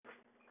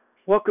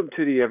Welcome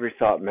to the Every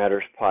Thought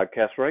Matters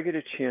podcast, where I get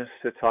a chance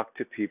to talk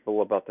to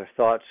people about their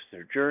thoughts,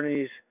 their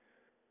journeys,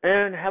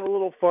 and have a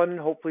little fun and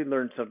hopefully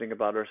learn something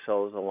about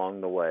ourselves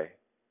along the way.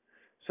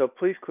 So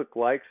please click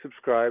like,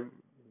 subscribe,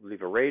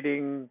 leave a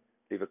rating,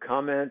 leave a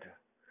comment,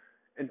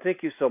 and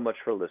thank you so much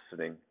for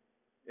listening.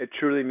 It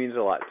truly means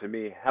a lot to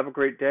me. Have a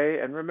great day,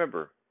 and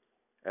remember,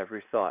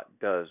 every thought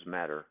does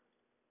matter.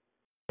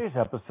 Today's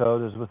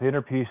episode is with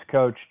inner peace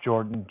coach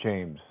Jordan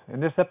James. In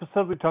this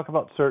episode, we talk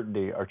about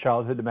certainty, our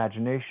childhood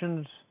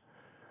imaginations,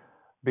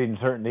 being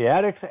certainty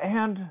addicts,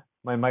 and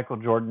my Michael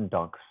Jordan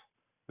dunks.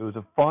 It was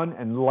a fun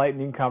and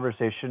enlightening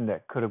conversation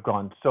that could have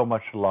gone so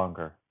much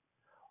longer.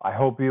 I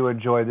hope you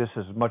enjoy this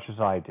as much as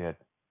I did.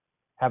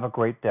 Have a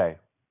great day.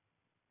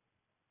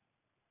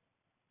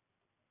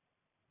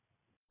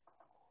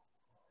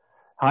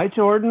 Hi,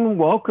 Jordan.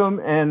 Welcome,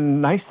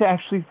 and nice to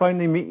actually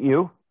finally meet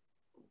you.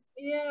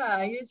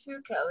 Yeah, you too,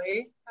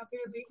 Kelly. Happy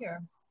to be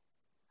here.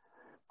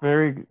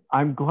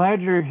 I'm glad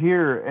you're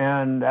here.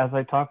 And as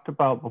I talked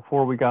about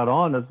before we got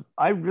on,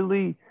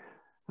 I'm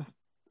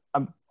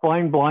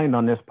flying blind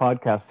on this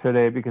podcast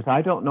today because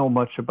I don't know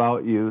much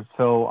about you.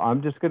 So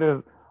I'm just going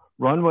to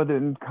run with it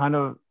and kind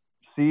of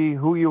see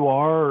who you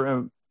are.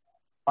 And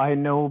I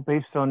know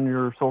based on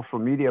your social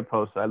media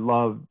posts, I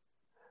love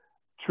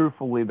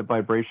truthfully the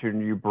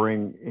vibration you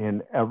bring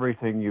in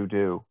everything you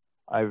do.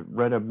 I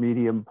read a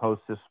Medium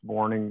post this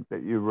morning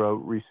that you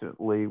wrote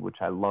recently, which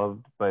I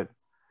loved. But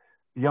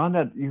beyond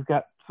that, you've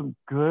got some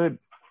good,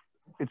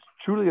 it's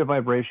truly a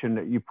vibration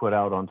that you put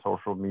out on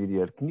social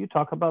media. Can you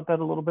talk about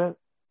that a little bit?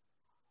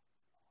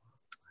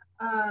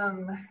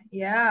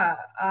 Yeah,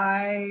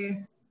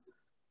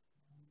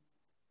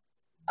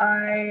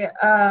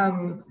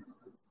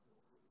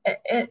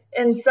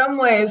 in some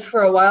ways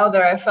for a while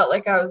there, I felt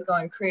like I was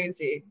going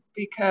crazy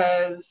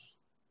because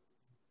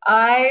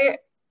I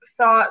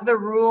thought the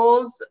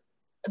rules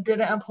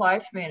didn't apply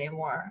to me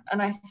anymore.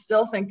 And I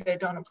still think they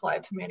don't apply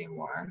to me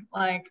anymore.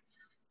 Like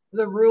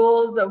the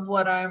rules of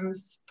what I'm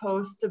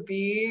supposed to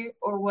be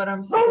or what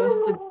I'm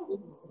supposed to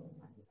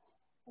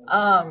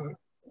do.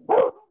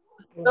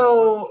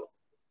 So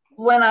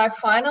when I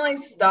finally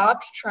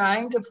stopped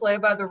trying to play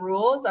by the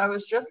rules, I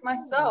was just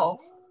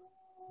myself.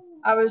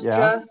 I was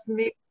just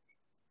me.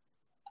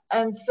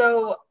 And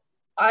so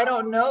I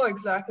don't know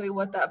exactly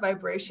what that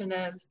vibration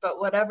is, but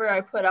whatever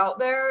I put out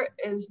there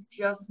is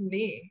just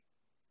me.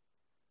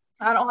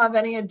 I don't have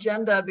any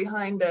agenda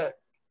behind it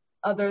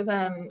other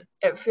than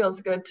it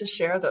feels good to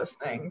share those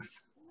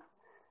things.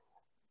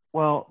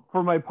 Well,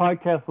 for my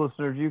podcast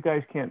listeners, you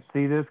guys can't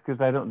see this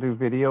because I don't do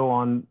video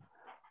on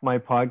my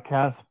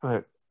podcast,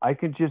 but I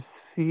can just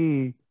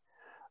see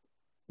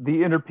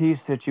the inner peace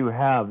that you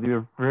have.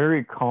 You're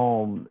very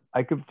calm.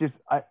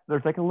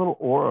 There's like a little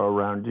aura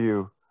around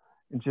you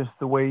and just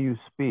the way you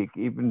speak,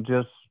 even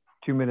just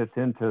 2 minutes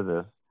into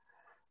this.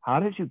 How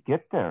did you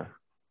get there?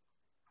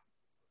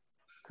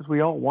 Because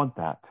we all want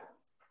that.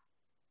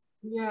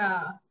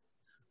 Yeah.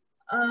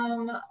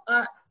 And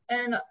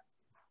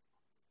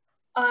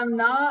I'm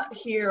not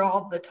here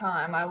all the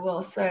time, I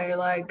will say.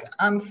 Like,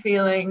 I'm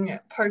feeling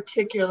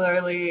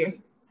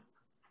particularly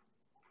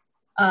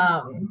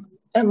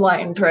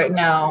enlightened right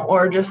now,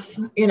 or just,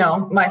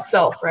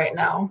 myself right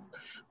now.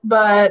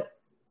 But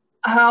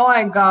how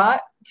I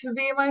got to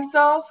be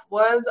myself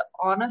was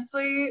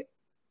honestly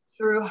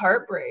through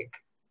heartbreak.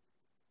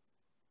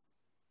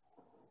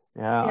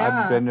 Yeah.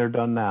 I've been there,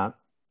 done that.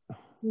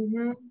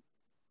 Mm-hmm.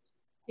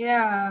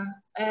 Yeah.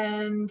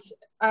 And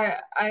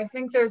I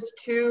think there's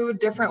two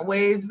different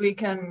ways we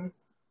can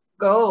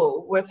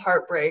go with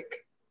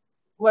heartbreak,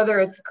 whether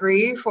it's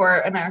grief or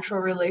an actual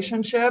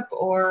relationship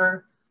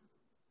or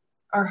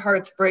our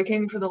hearts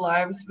breaking for the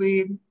lives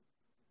we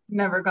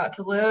never got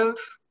to live.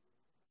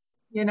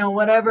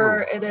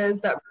 Whatever it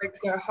is that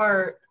breaks our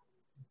heart,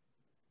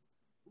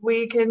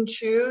 we can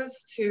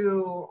choose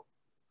to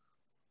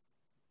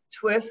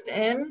twist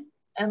in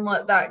and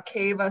let that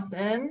cave us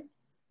in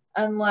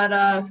and let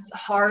us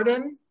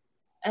harden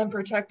and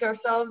protect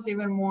ourselves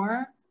even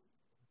more.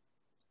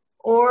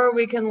 Or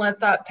we can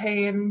let that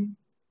pain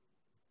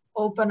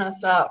open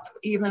us up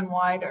even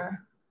wider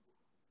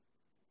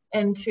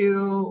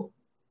into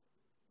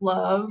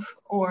love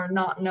or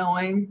not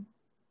knowing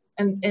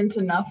and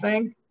into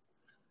nothing,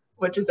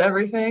 which is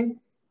everything.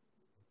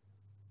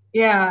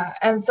 Yeah.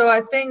 And so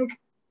I think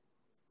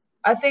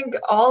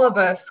all of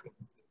us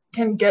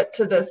can get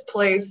to this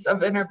place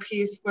of inner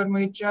peace when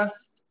we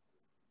just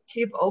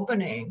keep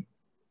opening.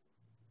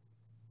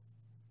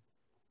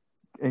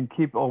 And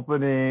keep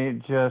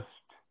opening, just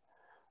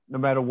no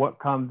matter what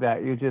comes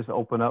at you, just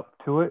open up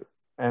to it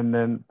and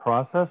then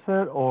process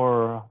it?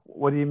 Or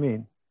what do you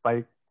mean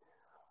by?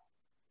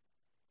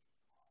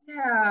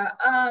 Yeah,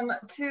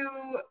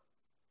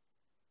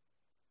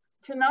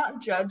 to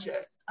not judge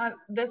it.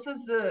 This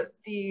is the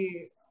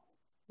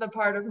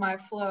part of my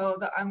flow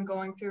that I'm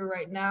going through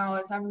right now,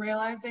 is I'm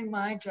realizing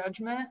my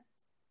judgment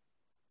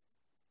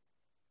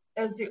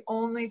is the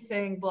only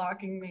thing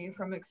blocking me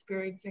from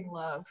experiencing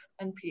love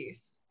and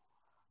peace.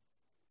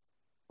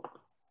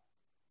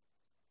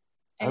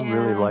 I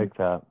really like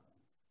that.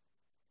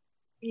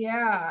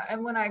 Yeah.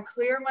 And when I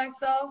clear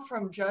myself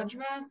from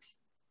judgment,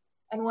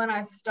 and when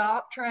I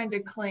stop trying to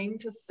cling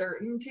to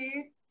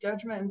certainty,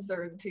 judgment and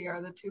certainty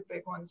are the two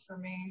big ones for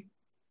me.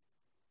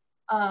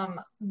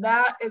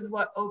 That is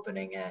what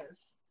opening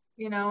is.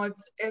 You know,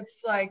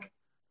 it's like,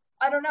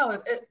 I don't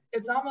know,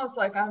 it's almost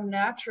like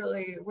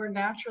we're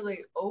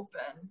naturally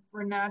open,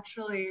 we're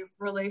naturally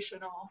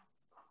relational,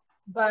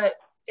 but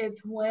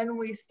it's when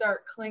we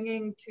start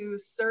clinging to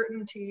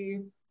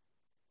certainty,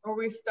 or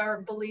we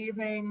start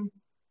believing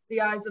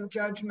the eyes of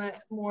judgment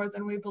more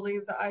than we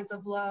believe the eyes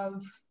of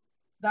love,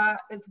 that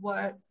is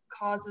what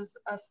causes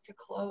us to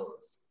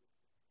close.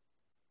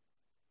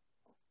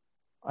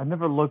 I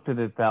never looked at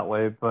it that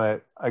way,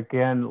 but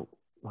again,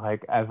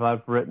 like as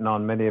I've written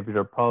on many of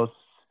your posts,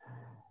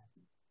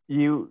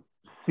 you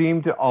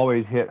seem to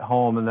always hit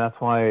home, and that's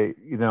why,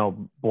 you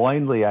know,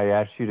 blindly I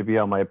asked you to be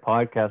on my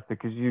podcast,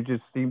 because you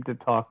just seem to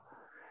talk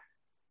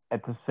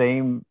at the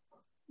same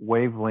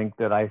wavelength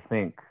that I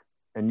think,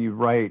 and you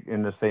write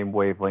in the same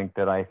wavelength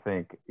that I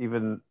think.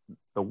 Even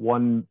the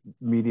one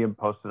Medium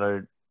post that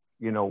I,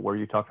 you know, where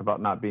you talked about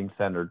not being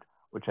centered,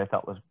 which I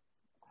thought was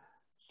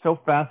so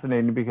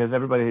fascinating, because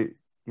everybody,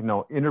 you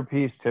know, inner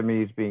peace to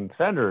me is being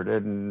centered,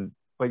 and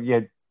but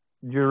yet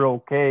you're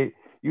okay.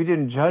 You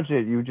didn't judge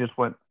it. You just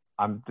went,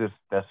 this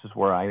is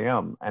where I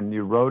am. And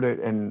you wrote it,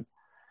 and,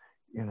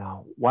 you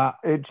know, wow,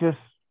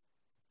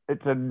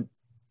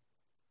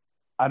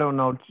 I don't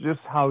know, just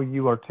how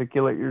you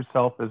articulate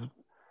yourself is,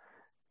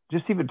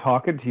 just even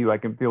talking to you, I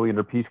can feel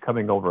inner peace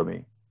coming over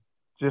me,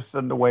 just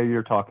in the way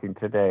you're talking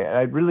today.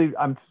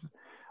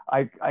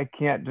 I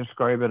can't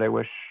describe it. I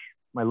wish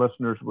my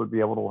listeners would be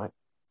able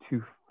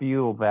to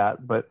feel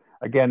that. But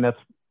again, that's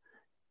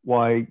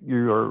why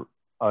you're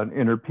an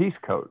inner peace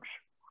coach,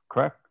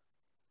 correct?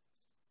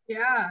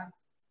 Yeah.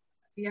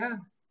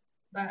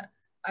 That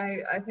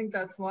I think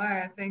that's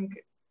why. I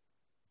think,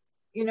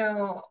 you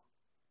know,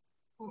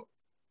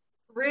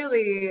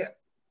 really,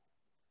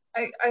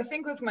 I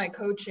think with my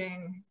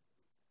coaching,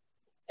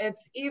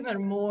 it's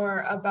even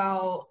more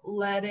about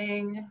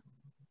letting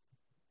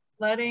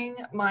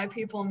my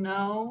people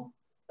know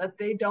that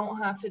they don't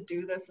have to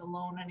do this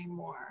alone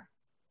anymore.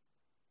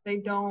 They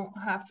don't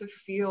have to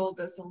feel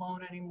this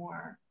alone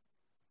anymore.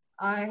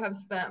 I have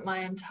spent my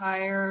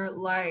entire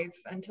life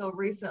until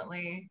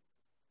recently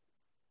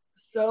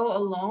so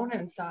alone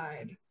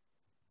inside.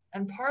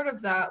 And part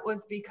of that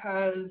was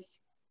because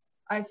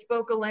I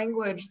spoke a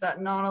language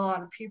that not a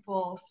lot of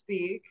people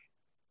speak.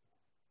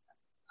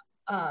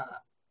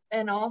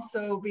 And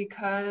also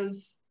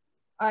because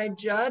I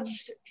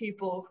judged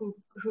people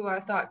who I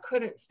thought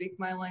couldn't speak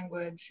my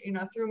language. You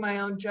know, through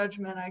my own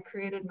judgment, I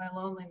created my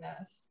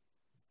loneliness.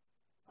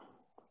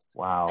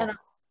 Wow. And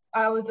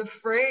I was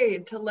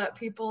afraid to let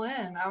people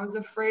in. I was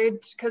afraid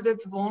because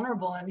it's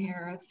vulnerable in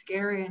here. It's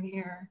scary in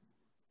here.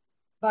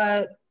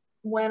 But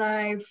when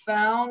I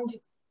found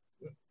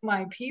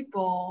my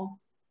people,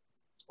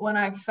 when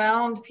I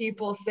found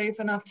people safe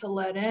enough to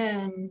let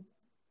in,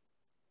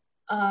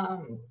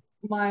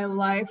 my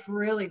life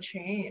really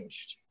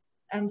changed.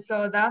 And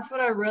so that's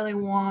what I really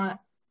want.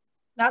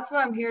 That's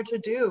what I'm here to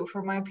do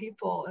for my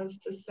people, is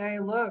to say,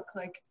 look,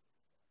 like,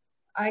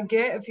 I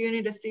get if you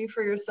need to see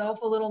for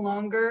yourself a little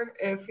longer,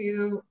 if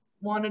you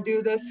want to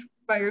do this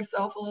by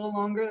yourself a little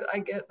longer, I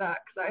get that,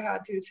 because I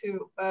had to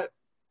too. But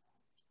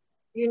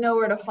you know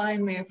where to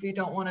find me if you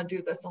don't want to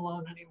do this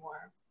alone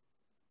anymore.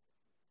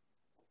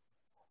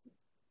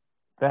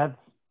 That's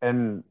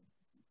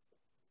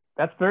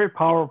very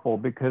powerful,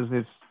 because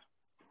it's,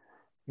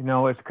 you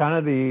know, it's kind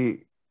of the,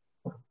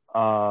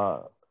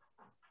 I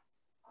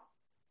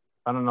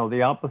don't know,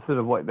 the opposite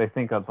of what they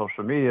think on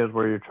social media is,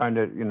 where you're trying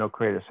to, you know,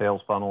 create a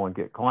sales funnel and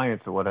get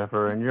clients or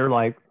whatever. And you're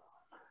like,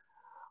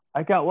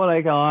 I got what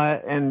I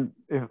got. And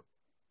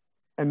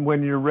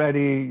when you're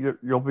ready,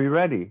 you'll be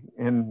ready.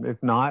 And if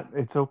not,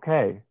 it's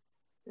okay.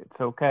 It's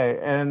okay.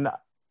 And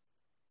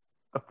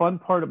the fun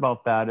part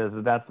about that is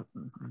that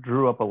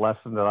drew up a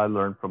lesson that I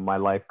learned from my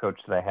life coach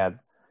that I had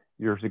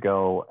years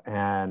ago.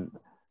 And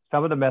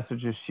some of the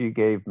messages she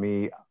gave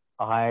me,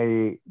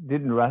 I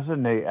didn't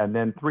resonate. And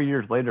then 3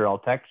 years later, I'll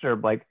text her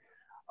like,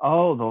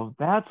 oh,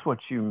 that's what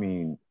you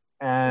mean.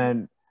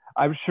 And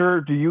I'm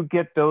sure, do you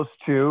get those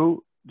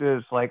too?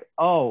 Just like,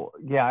 oh,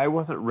 yeah, I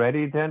wasn't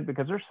ready then.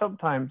 Because there's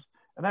sometimes,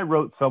 and I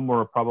wrote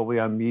somewhere probably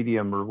on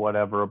Medium or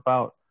whatever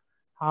about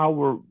how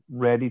we're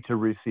ready to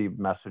receive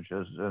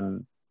messages.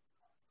 And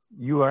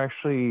you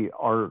actually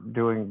are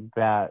doing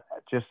that,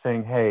 just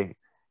saying, hey,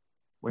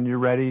 when you're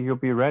ready, you'll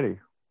be ready.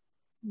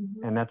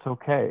 Mm-hmm. And that's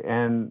okay.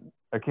 And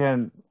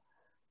again,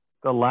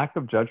 the lack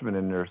of judgment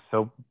in there is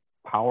so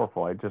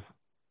powerful.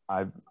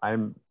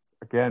 I'm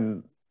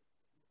again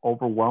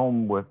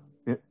overwhelmed with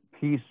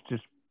peace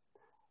just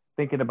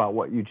thinking about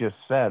what you just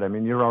said. I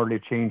mean, you're already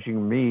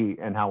changing me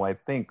and how I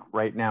think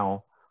right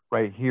now,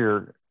 right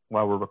here,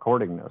 while we're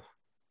recording this.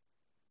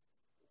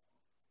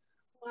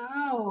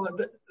 Wow,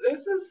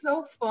 this is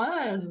so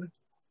fun.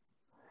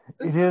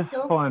 It is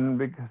so fun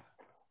because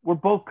we're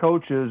both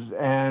coaches,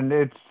 and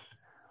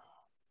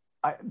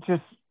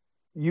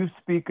you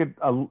speak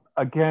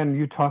again,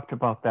 you talked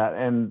about that,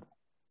 and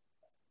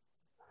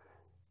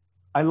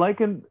I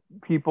liken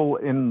people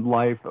in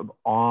life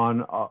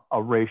on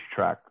a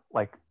racetrack,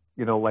 like,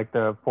 you know, like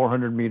the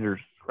 400 meters,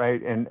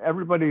 right? And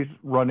everybody's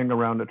running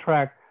around the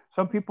track.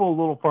 Some people a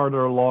little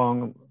farther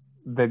along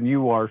than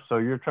you are, so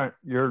you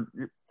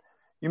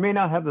may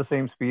not have the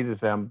same speed as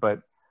them,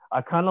 but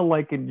I kind of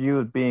liken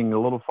you as being a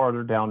little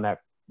farther down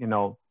that, you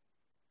know,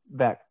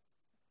 that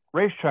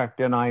racetrack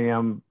than I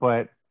am,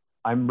 but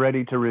I'm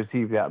ready to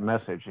receive that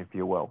message, if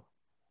you will.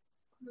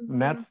 Mm-hmm.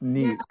 And that's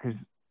neat, because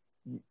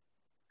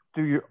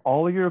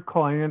all your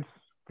clients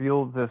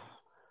feel this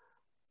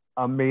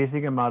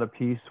amazing amount of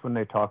peace when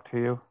they talk to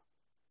you?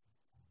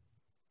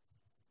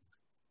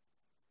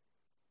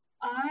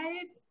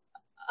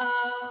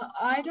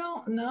 I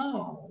don't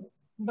know,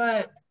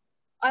 but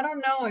I don't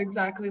know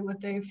exactly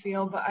what they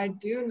feel, but I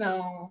do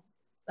know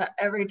that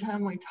every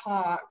time we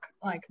talk,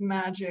 like,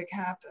 magic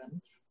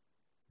happens.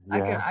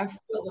 Yeah. I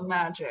feel the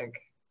magic.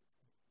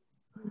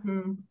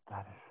 Mm-hmm.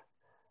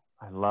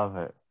 I love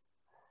it.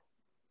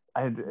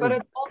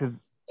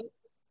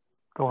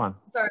 Go on.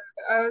 Sorry,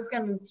 I was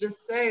going to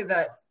just say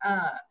that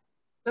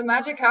the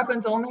magic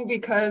happens only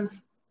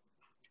because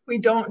we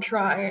don't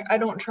try. I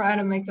don't try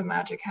to make the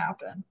magic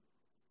happen.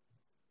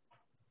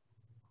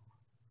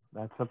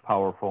 That's a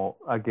powerful,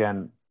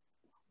 again,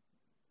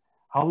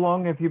 how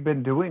long have you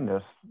been doing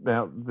this,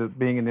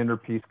 being an inner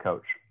peace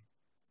coach?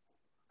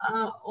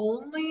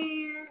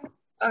 Only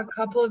a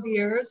couple of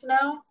years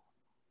now.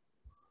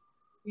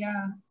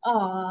 Yeah.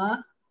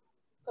 Aw,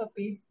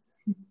 puppy.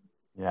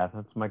 Yeah,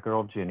 that's my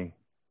girl, Ginny.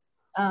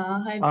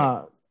 Hi,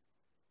 Ginny.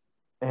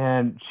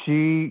 And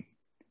she's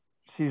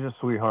a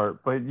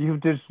sweetheart, but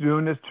you've just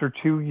doing this for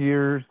 2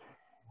 years.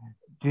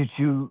 Did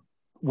you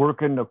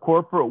work in the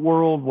corporate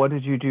world? What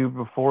did you do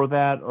before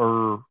that?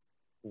 Or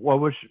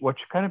what's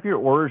kind of your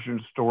origin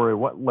story?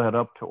 What led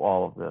up to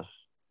all of this?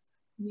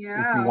 Yeah.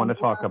 If you want to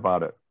talk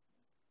about it.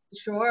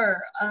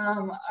 Sure.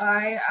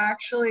 I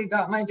actually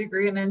got my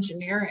degree in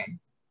engineering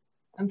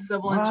and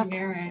civil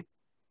engineering.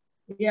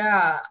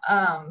 Yeah.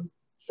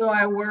 So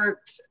I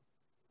worked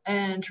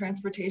in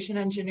transportation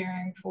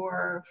engineering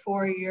for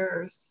 4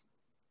 years.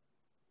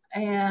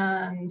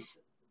 And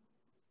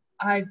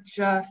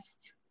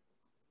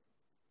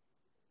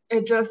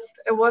it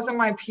wasn't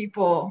my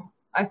people.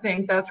 I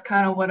think that's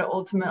kind of what it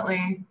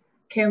ultimately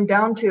came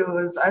down to,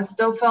 was I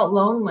still felt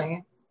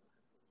lonely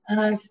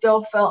and I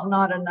still felt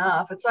not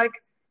enough. It's like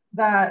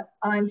that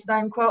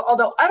Einstein quote,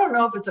 although I don't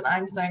know if it's an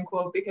Einstein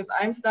quote, because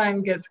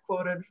Einstein gets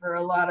quoted for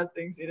a lot of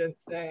things he didn't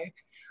say.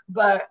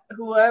 But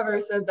whoever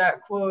said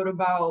that quote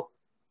about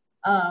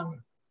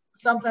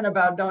something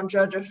about don't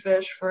judge a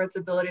fish for its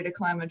ability to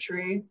climb a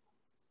tree.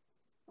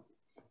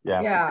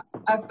 Yeah,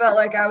 I felt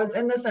like I was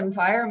in this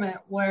environment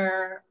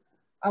where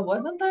I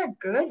wasn't that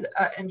good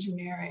at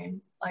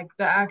engineering, like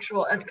the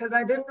actual, and because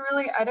I didn't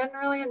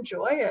really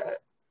enjoy it.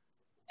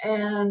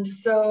 And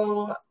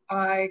so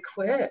I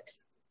quit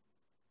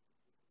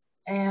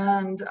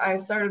and I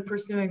started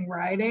pursuing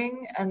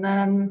writing. And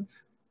then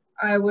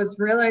I was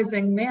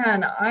realizing,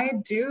 man, I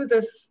do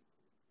this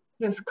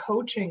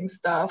coaching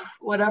stuff,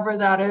 whatever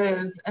that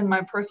is, in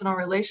my personal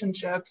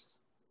relationships.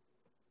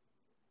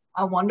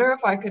 I wonder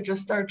if I could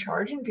just start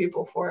charging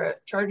people for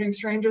it, charging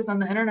strangers on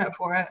the internet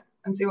for it,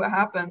 and see what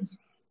happens.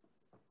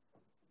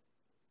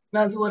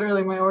 That's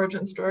literally my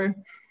origin story.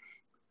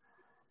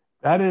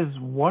 That is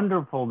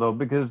wonderful, though,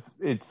 because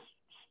it's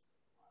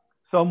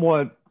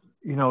somewhat,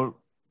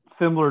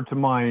 similar to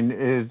mine,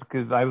 is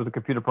because I was a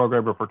computer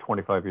programmer for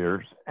 25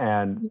 years.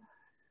 And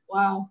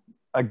wow.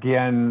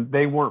 Again,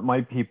 they weren't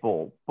my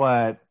people,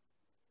 but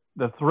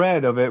the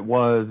thread of it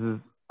was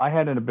I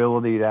had an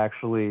ability to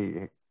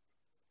actually,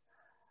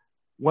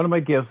 one of my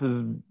gifts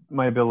is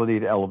my ability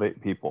to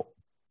elevate people,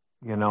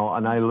 and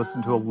I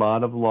listen to a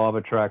lot of law of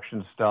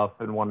attraction stuff.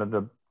 And one of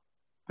the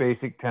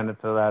basic tenets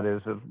of that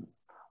is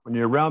when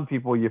you're around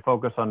people, you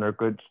focus on their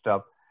good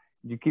stuff.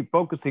 You keep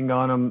focusing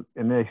on them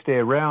and they stay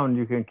around,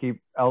 you can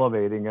keep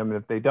elevating them.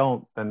 And if they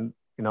don't, then,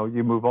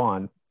 you move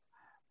on.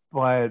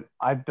 But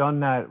I've done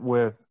that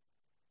with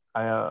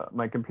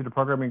my computer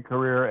programming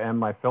career and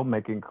my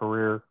filmmaking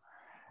career.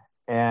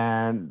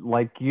 And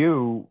like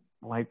you,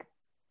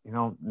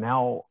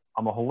 now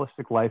I'm a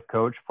holistic life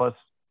coach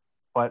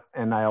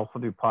and I also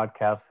do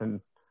podcasts in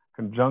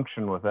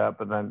conjunction with that.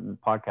 But then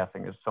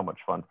podcasting is so much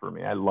fun for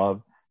me. I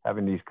love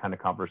having these kind of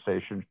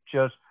conversations,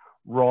 just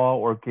raw,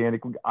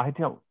 organic. I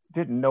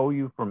didn't know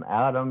you from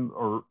Adam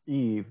or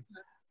Eve,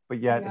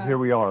 but yet here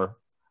we are.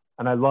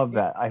 And I love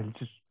that.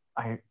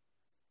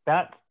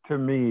 That to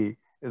me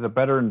is a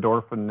better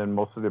endorphin than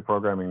most of the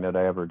programming that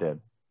I ever did.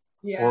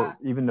 Yeah. Or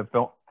even the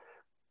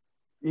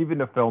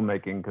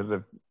filmmaking, because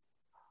if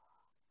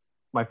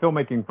my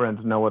filmmaking friends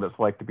know what it's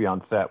like to be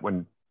on set,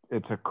 when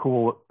it's the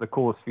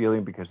coolest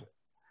feeling, because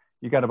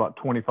you got about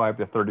 25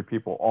 to 30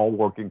 people all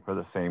working for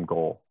the same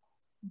goal.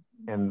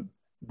 And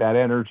that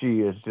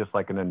energy is just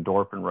like an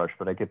endorphin rush,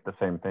 but I get the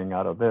same thing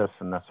out of this.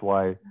 And that's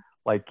why,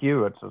 like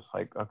you, it's just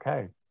like,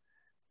 okay,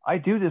 I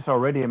do this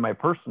already in my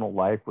personal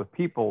life with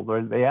people.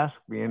 They ask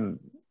me, and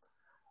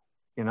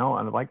you know,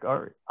 and I'm like, all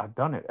right, I've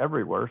done it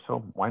everywhere,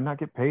 so why not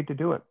get paid to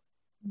do it?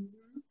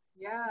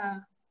 Yeah,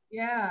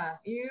 yeah.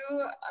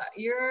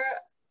 You're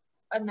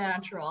a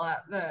natural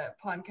at the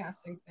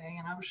podcasting thing,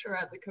 and I'm sure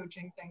at the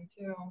coaching thing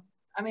too.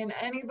 I mean,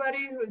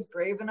 anybody who's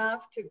brave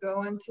enough to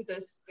go into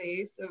this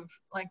space of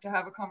like to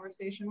have a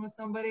conversation with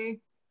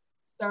somebody,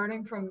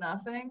 starting from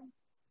nothing,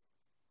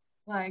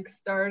 like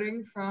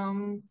starting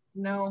from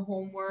no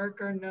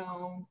homework or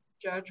no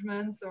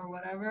judgments or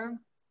whatever,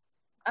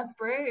 that's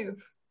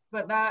brave.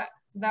 But that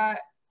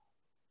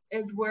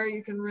is where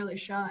you can really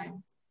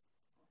shine.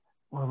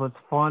 Well, it's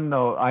fun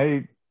though.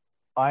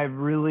 I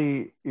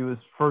really, it was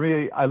for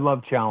me, I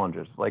love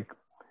challenges. Like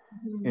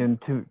in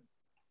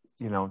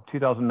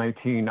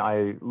 2019,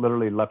 I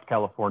literally left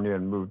California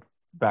and moved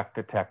back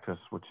to Texas,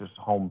 which is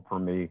home for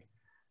me.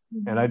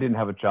 And I didn't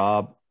have a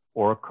job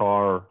or a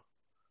car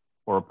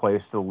or a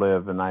place to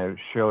live. And I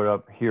showed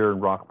up here in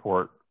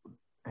Rockport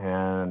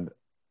and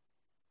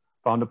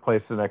found a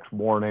place the next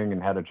morning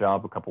and had a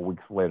job a couple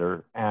weeks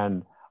later.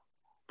 And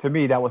to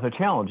me, that was a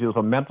challenge. It was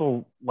a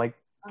mental, like,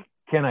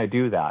 can I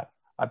do that?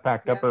 I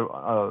packed up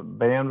a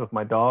van with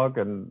my dog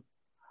and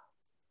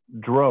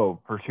drove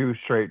for 2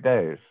 straight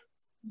days.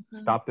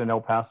 Stopped in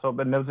El Paso,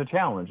 but it was a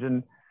challenge.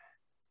 And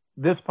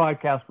this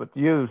podcast with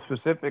you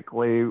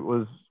specifically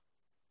was,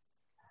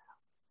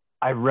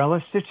 I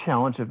relished the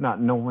challenge of not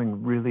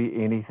knowing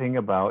really anything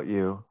about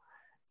you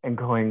and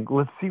going,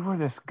 let's see where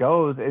this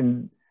goes.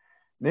 And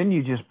then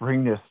you just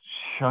bring this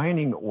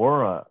shining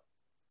aura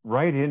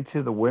right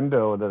into the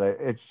window that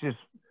it's just,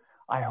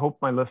 I hope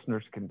my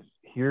listeners can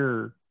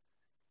hear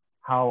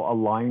how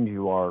aligned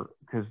you are,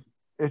 because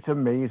it's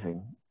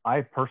amazing.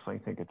 I personally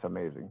think it's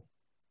amazing.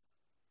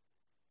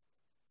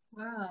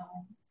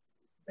 Wow.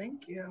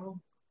 Thank you.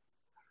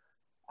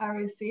 I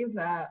received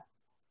that.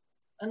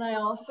 And I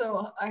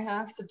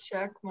have to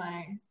check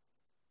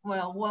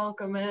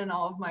welcome in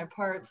all of my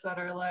parts that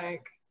are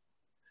like,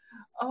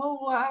 oh,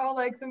 wow,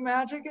 like the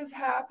magic is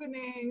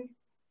happening.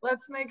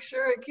 Let's make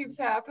sure it keeps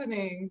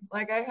happening.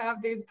 Like I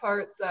have these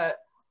parts that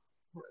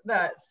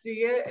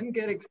see it and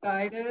get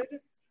excited.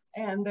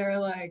 And they're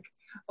like,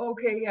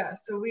 okay, yeah,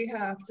 so we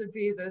have to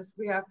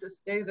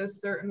stay this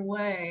certain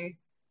way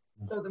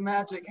so the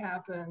magic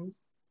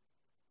happens.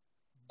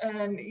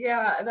 And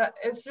yeah,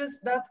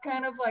 that's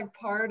kind of like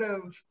part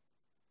of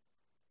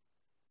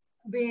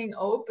being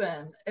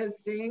open, is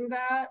seeing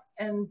that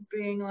and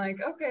being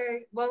like,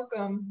 okay,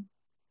 welcome.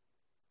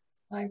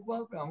 Like,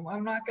 welcome.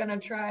 I'm not gonna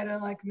try to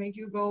like make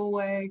you go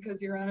away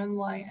because you're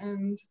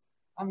unenlightened.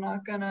 I'm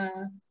not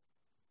gonna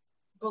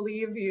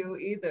believe you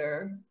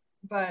either,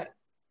 but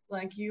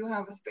like you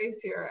have a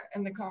space here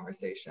in the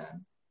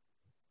conversation.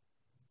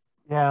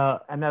 Yeah,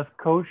 and as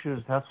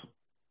coaches, that's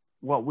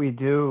what we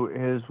do,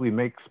 is we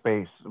make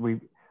space. We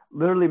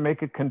literally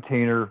make a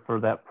container for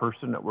that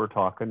person that we're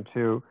talking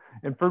to.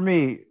 And for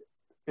me,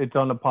 it's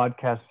on the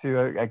podcast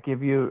too. I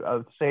give you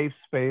a safe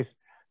space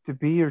to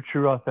be your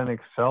true authentic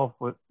self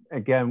with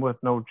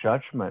no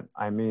judgment.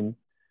 I mean,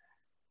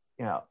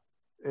 you know,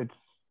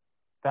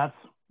 that's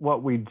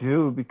what we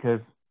do, because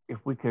if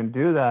we can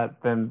do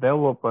that, then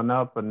they'll open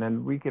up and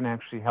then we can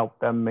actually help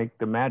them make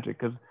the magic,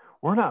 because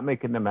we're not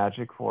making the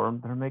magic for them.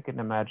 They're making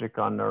the magic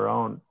on their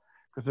own,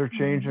 because they're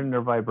changing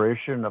their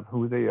vibration of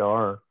who they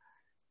are.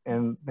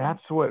 And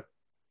that's what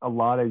a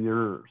lot of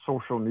your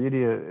social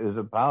media is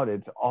about.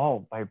 It's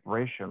all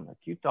vibration. Like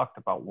you talked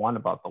about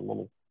about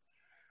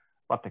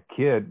the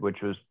kid,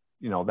 which was,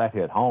 that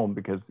hit home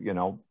because,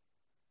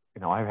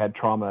 I've had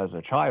trauma as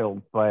a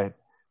child, but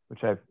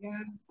which I've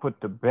put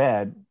to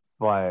bed,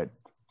 but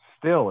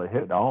still it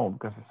hit home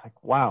because it's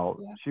like, wow,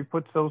 she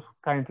puts those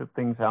kinds of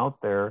things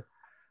out there.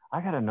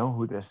 I got to know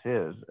who this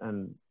is.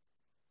 And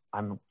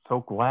I'm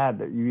so glad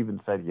that you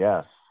even said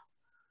yes.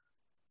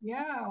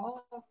 Yeah,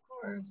 well, of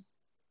course.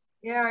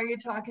 Yeah, are you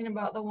talking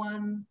about the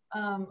one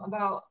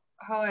about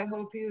how I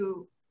hope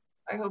you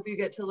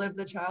get to live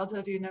the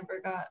childhood you never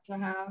got to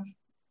have?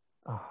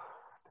 Oh,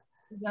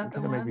 is that the one? It's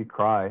gonna make me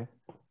cry.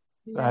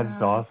 Yeah.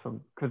 That's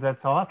awesome. Because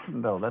that's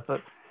awesome though.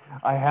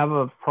 I have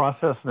a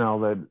process now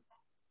that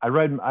I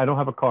don't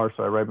have a car,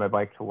 so I ride my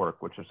bike to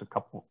work, which is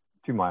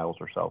 2 miles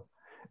or so.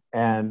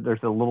 And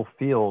there's a little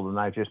field, and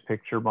I just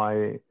picture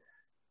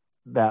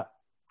that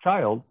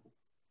child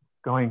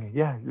going,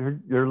 yeah,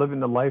 you're living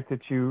the life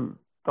that you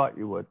thought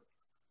you would.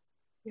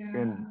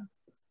 Yeah.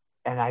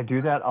 And I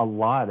do that a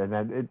lot,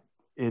 and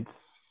it's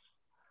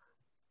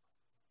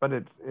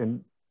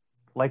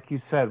like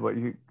you said,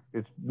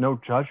 it's no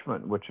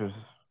judgment, which is,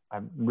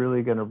 I'm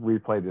really going to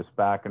replay this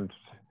back and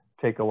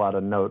take a lot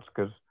of notes,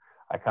 because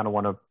I kind of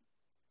want to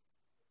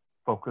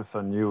focus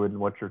on you and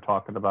what you're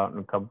talking about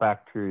and come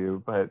back to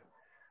you. But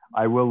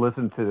I will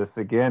listen to this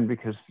again,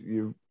 because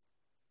you're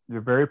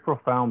very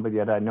profound, but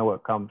yet I know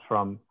it comes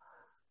from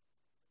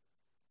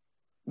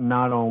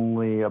not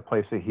only a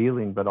place of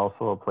healing, but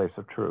also a place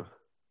of truth.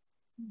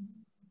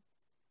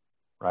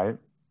 Right?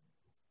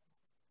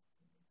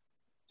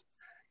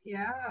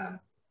 Yeah.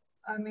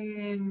 I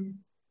mean,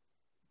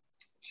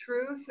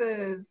 truth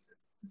is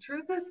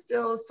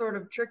still sort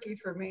of tricky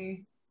for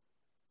me,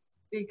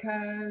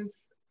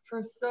 because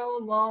for so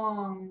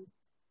long,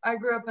 I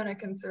grew up in a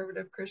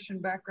conservative Christian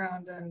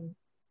background, and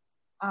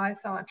I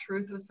thought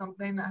truth was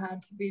something that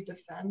had to be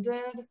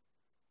defended,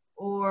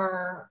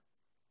 or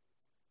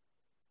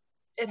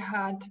it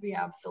had to be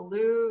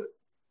absolute,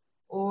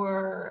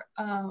 or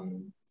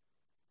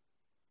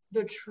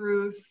the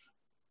truth,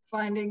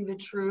 finding the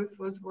truth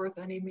was worth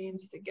any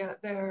means to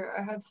get there.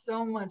 I have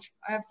so much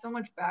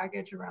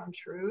baggage around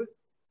truth.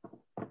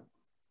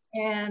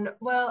 And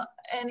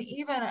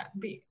even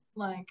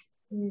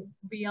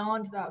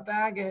beyond that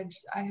baggage,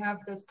 I have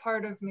this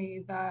part of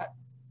me that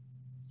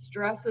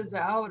stresses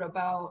out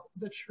about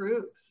the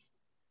truth.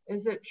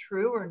 Is it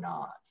true or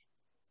not?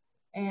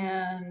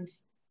 And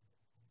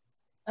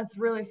it's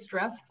really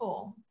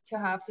stressful to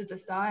have to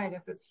decide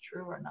if it's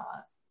true or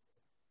not.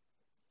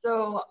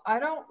 So I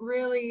don't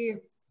really,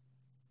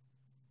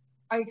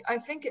 I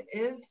think it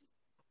is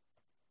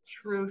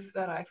truth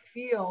that I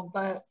feel,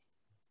 but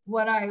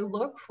what I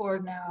look for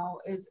now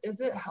is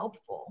it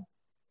helpful?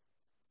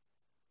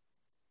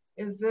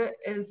 Is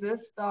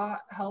this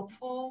thought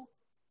helpful?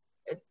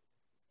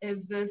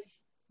 Is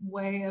this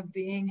way of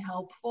being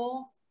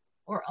helpful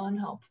or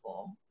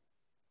unhelpful?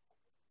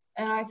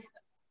 And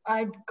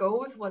I'd go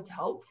with what's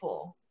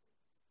helpful.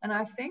 And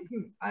I think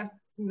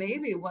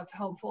maybe what's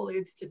helpful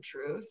leads to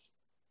truth.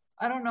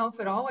 I don't know if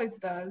it always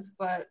does,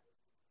 but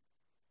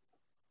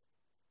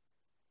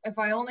if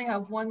I only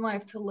have one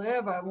life to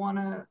live, I want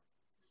to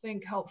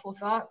think helpful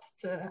thoughts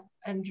to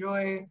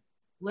enjoy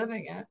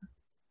living it.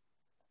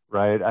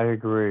 Right, I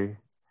agree.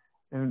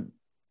 And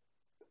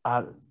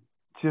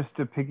just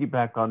to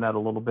piggyback on that a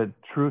little bit,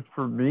 truth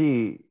for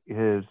me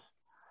is,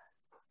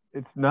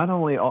 it's not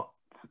only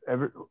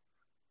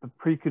the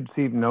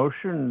preconceived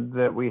notion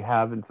that we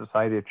have in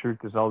society of truth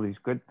is all these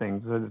good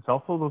things, but it's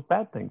also those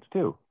bad things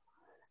too.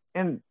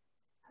 And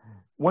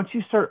once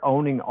you start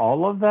owning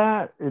all of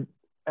that,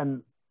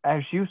 and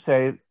as you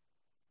say,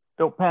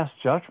 don't pass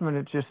judgment,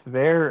 it's just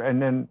there,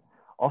 and then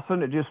all of a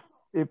sudden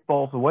it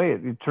falls away,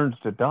 it turns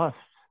to dust,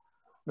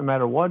 no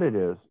matter what it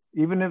is.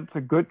 Even if it's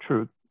a good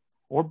truth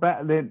or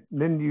bad,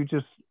 then you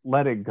just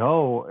let it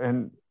go.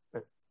 And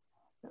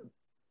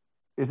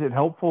is it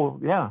helpful?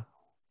 Yeah,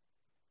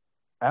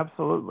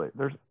 absolutely.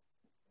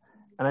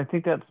 And I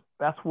think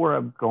that's where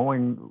I'm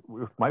going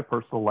with my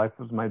personal life,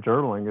 is my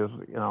journaling, is,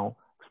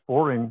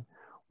 exploring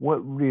what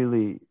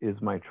really is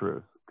my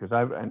truth.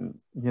 Because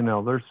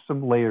there's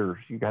some layers.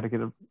 You got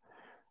to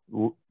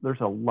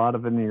there's a lot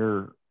of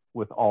veneer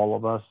with all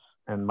of us,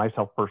 and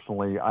myself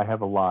personally, I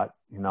have a lot,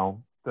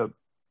 to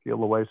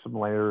peel away some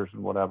layers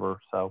and whatever.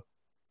 So,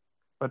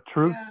 but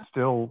truth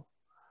still,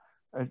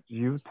 as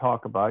you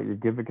talk about, you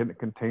give it a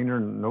container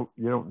and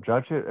you don't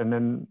judge it, and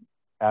then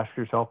ask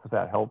yourself, is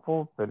that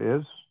helpful? If it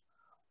is,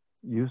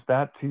 use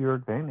that to your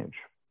advantage.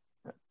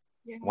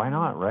 Yeah. Why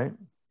not, right?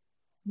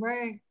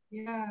 Right.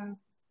 Yeah.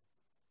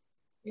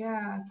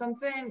 Yeah.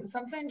 Something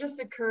just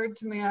occurred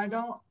to me. I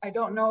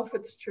don't know if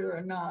it's true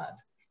or not,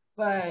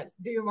 but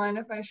do you mind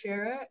if I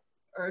share it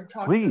or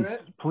talk through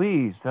it?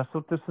 Please. That's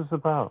what this is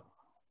about.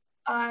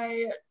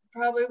 I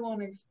probably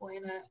won't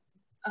explain it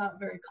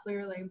very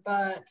clearly,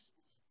 but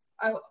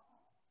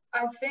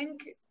I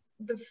think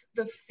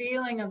the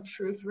feeling of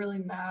truth really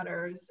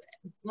matters.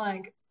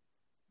 Like,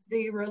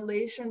 the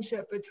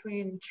relationship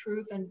between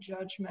truth and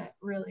judgment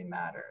really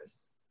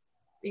matters,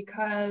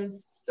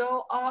 because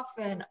so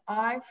often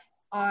I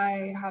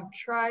have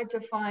tried to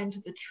find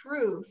the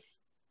truth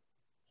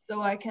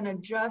so I can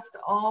adjust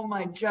all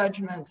my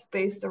judgments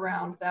based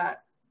around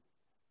that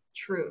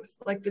truth.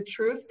 Like, the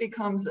truth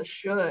becomes a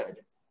should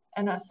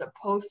and a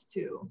supposed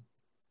to.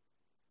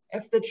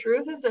 If the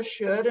truth is a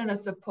should and a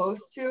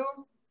supposed to,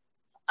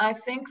 I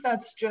think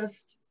that's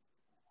just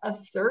a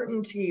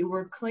certainty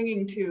we're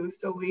clinging to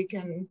so we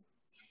can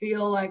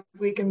feel like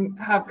we can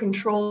have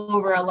control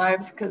over our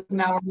lives, because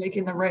now we're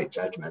making the right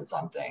judgments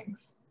on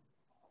things.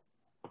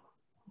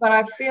 But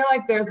I feel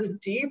like there's a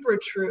deeper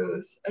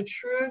truth, a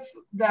truth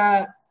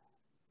that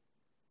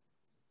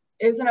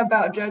isn't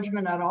about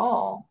judgment at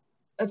all.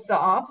 It's the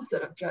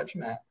opposite of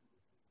judgment.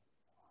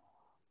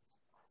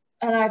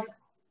 And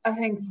I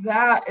think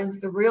that is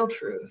the real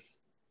truth,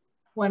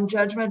 when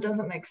judgment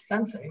doesn't make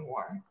sense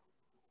anymore.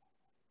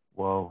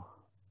 Whoa.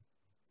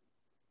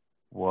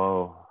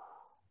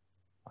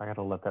 I got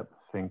to let that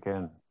sink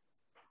in.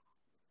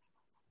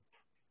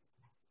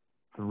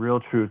 The real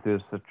truth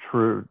is the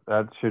truth.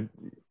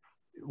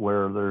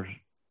 Where there's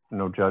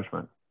no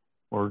judgment,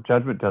 or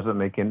judgment doesn't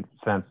make any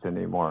sense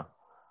anymore.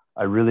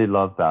 I really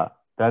love that.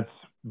 That's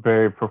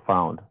very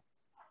profound.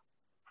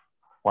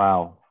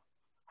 Wow.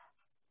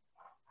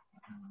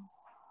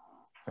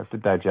 I have to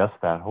digest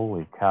that.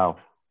 Holy cow.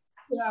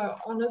 Yeah,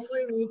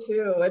 honestly, me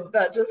too.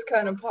 That just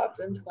kind of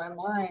popped into my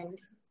mind.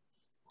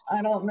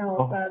 I don't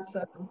know if that's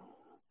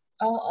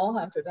I'll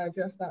have to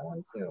digest that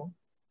one too.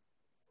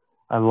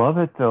 I love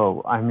it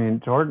though. I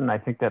mean, Jordan, I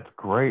think that's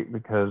great,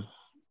 because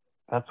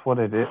that's what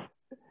it is.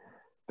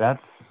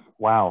 That's,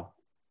 wow.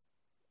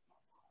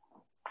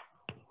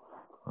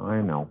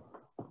 I know.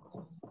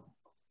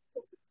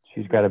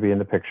 She's got to be in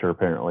the picture,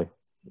 apparently.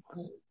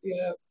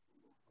 Yeah,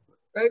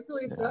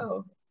 rightfully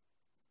so.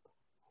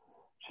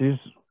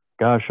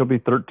 she'll be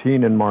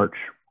 13 in March.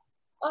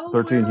 Oh,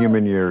 13 wow.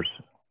 human years.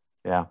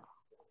 Yeah.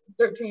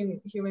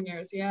 13 human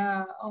years.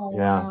 Yeah. Oh,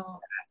 yeah. wow.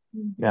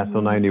 Yeah.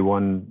 So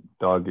 91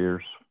 dog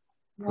years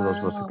for those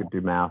of us who Wow. could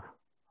do math.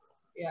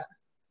 Yeah.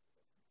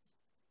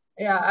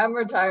 Yeah. I'm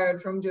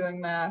retired from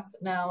doing math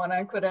now. When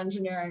I quit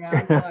engineering,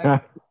 I was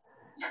like,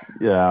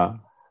 yeah.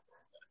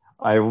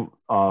 I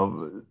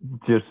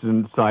just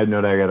in side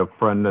note, I got a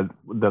friend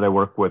that I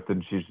work with,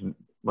 and she's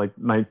like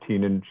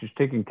 19, and she's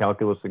taking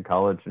calculus in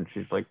college, and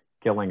she's like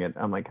killing it.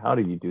 I'm like, how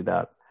do you do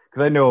that?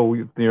 Because I know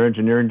your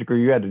engineering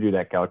degree, you had to do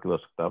that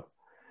calculus stuff,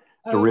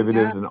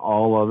 derivatives, and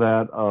all of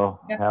that. Oh,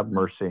 have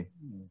mercy.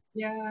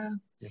 Yeah.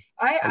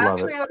 I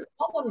actually, out of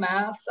all the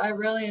maths, I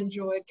really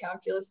enjoyed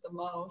calculus the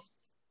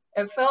most.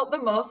 It felt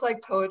the most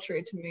like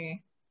poetry to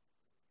me.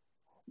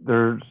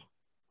 There's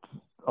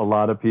a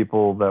lot of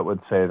people that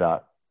would say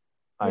that.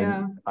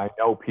 Yeah. I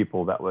know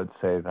people that would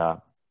say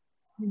that.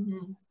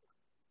 Mm-hmm.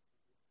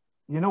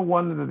 You know,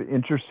 one of the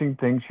interesting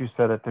things you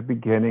said at the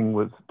beginning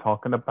was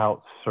talking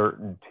about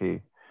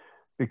certainty,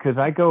 because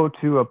I go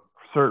to a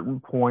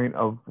certain point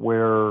of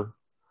where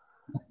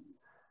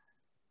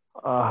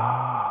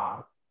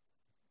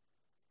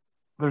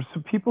there's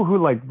some people who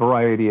like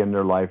variety in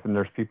their life, and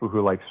there's people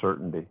who like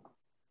certainty.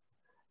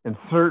 And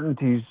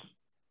certainty,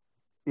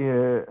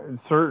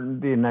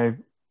 and I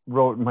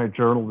wrote in my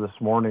journal this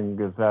morning,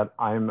 is that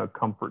I'm a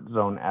comfort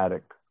zone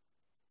addict.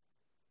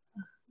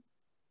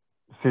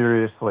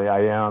 Seriously,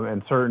 I am.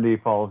 And certainty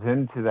falls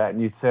into that.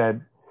 And you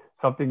said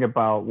something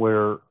about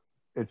where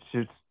it's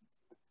just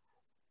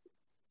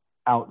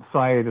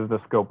outside of the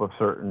scope of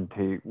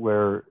certainty,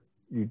 where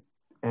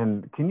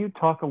and can you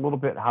talk a little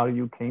bit how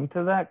you came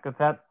to that?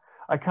 Because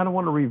I kind of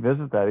want to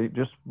revisit that,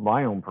 just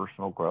my own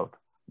personal growth.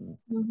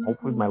 Mm-hmm.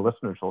 Hopefully my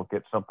listeners will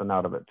get something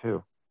out of it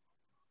too.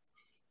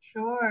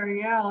 Sure.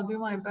 Yeah, I'll do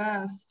my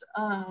best.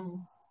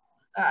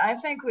 I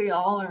think we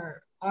all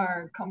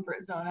are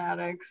comfort zone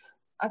addicts.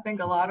 I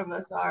think a lot of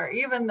us are.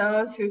 Even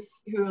those who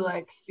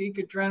like seek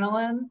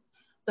adrenaline,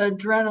 the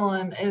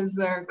adrenaline is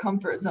their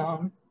comfort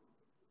zone.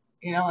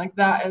 You know, like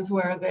that is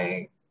where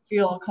they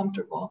feel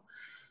comfortable.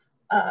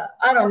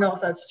 I don't know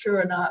if that's true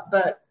or not,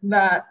 but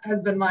that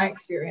has been my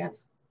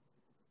experience.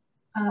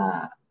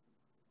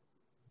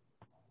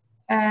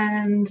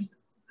 And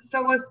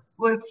so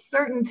with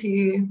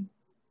certainty,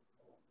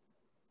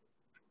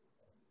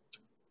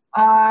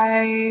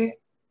 after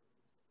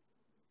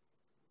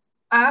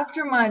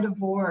my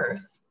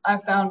divorce, I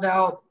found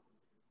out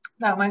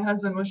that my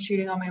husband was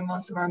cheating on me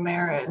most of our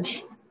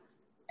marriage.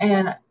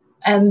 And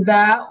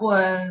that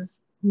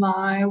was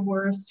my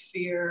worst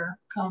fear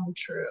come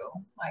true.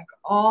 Like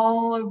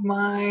all of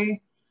my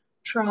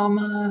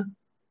trauma,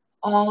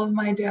 all of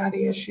my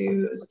daddy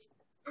issues,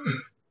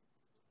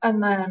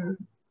 and then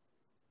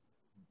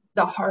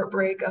the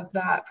heartbreak of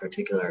that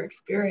particular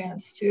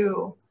experience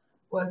too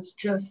was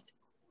just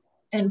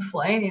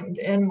inflamed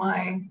in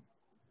my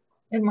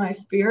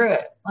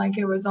spirit. Like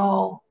it was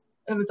all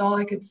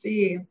I could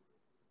see.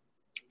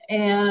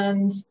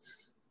 And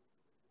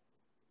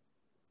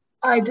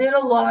I did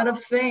a lot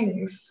of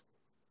things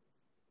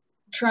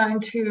trying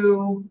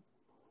to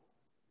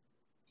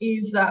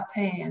ease that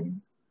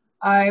pain.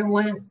 I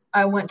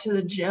went to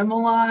the gym a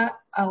lot.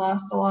 I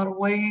lost a lot of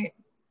weight.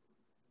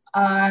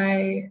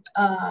 I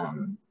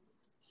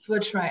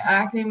switched my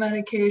acne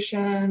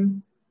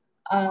medication.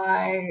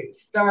 I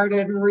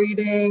started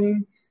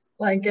reading,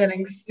 like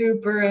getting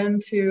super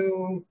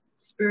into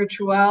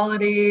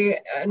spirituality,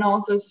 and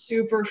also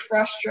super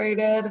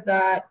frustrated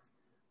that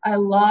I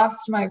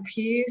lost my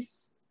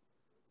peace,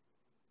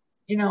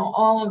 you know,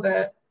 all of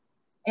it.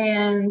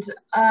 And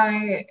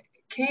I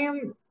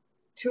came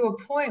to a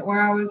point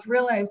where I was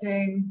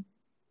realizing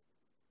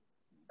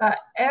that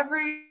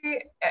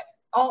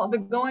all the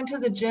going to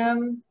the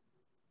gym,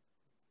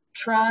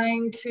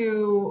 trying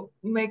to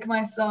make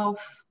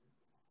myself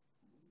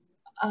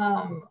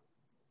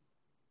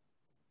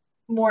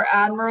more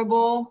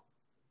admirable,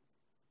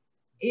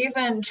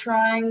 even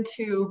trying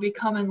to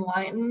become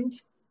enlightened,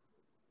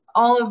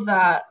 all of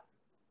that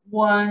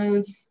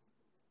was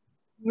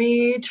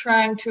me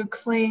trying to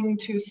cling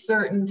to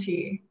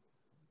certainty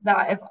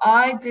that if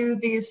I do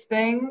these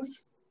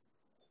things,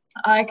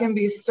 I can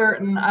be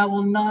certain I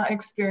will not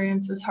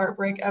experience this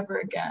heartbreak ever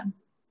again.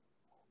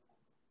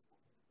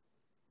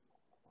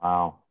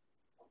 Wow.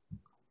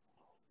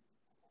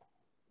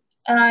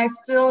 And I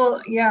still,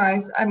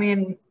 I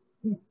mean,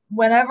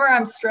 whenever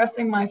I'm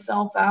stressing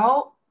myself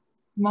out,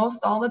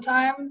 most all the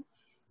time,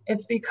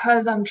 it's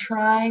because I'm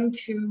trying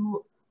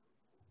to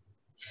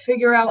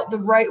figure out the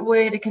right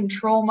way to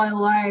control my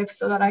life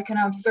so that I can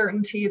have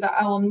certainty that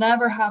I will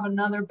never have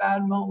another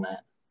bad moment.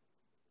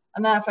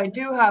 And that if I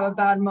do have a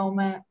bad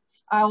moment,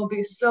 I will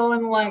be so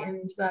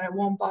enlightened that it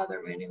won't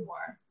bother me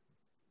anymore.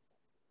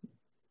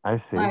 I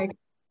see. Like,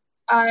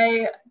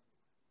 I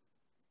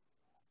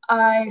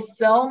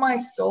sell my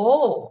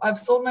soul. I've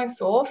sold my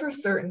soul for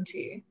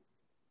certainty.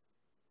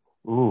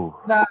 Ooh.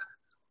 That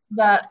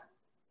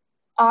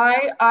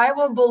I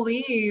will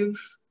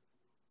believe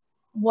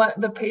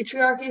what the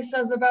patriarchy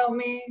says about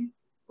me,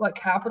 what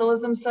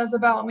capitalism says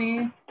about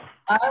me.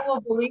 I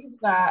will believe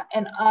that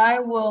and I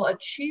will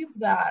achieve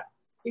that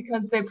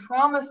because they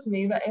promised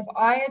me that if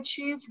I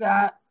achieve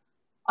that,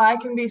 I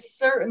can be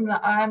certain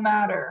that I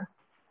matter.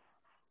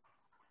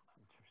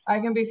 I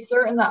can be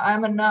certain that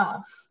I'm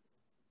enough.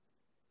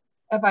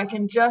 If I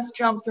can just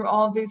jump through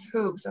all of these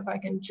hoops, if I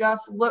can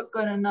just look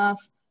good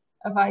enough,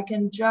 if I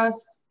can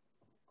just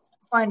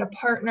find a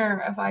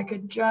partner, if I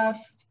could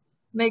just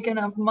make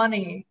enough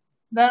money,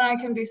 then I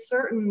can be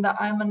certain that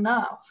I'm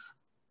enough.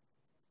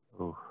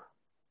 Ooh.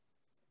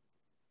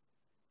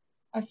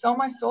 I sell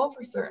my soul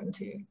for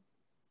certainty.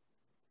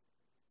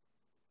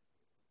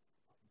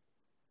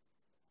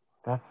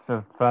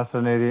 That's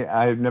fascinating.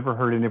 I've never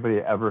heard anybody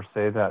ever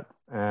say that.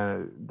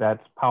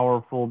 That's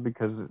powerful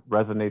because it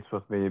resonates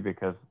with me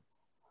because,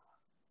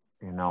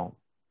 you know,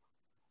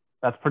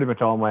 that's pretty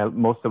much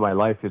most of my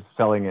life is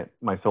selling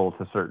my soul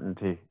to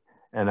certainty.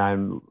 And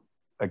I'm,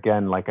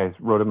 again, like I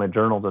wrote in my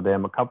journal today,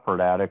 I'm a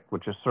comfort addict,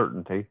 which is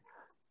certainty.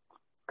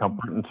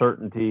 Comfort and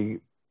certainty,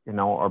 you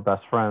know, are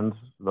best friends.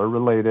 They're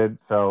related.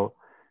 So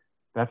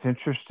that's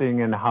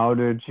interesting. And how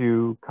did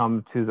you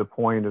come to the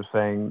point of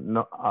saying,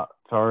 no,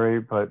 sorry,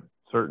 but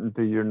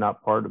certainty, you're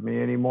not part of me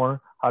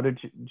anymore? How did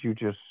you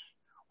just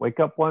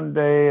wake up one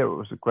day? Or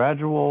was it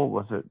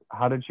gradual?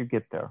 How did you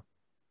get there?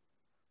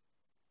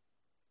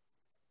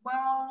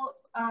 Well,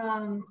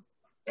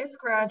 it's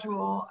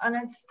gradual and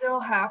it's still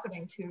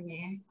happening to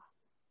me,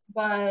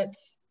 but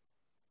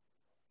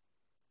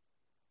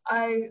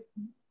I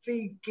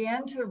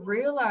began to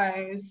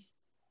realize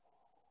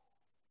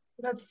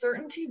that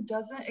certainty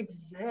doesn't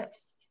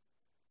exist.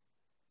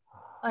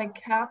 Like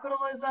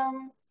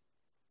capitalism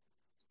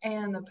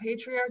and the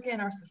patriarchy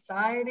in our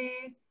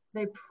society,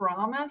 they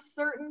promise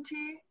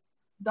certainty.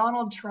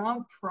 Donald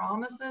Trump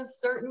promises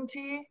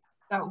certainty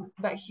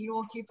that he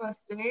will keep us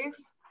safe,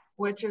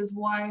 which is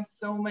why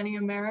so many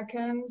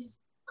Americans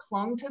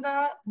clung to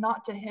that,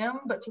 not to him,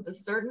 but to the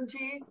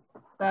certainty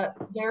that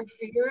their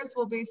fears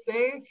will be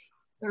safe,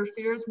 their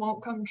fears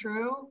won't come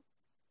true.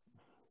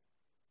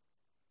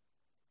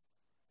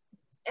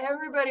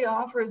 Everybody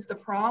offers the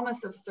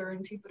promise of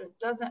certainty, but it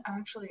doesn't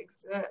actually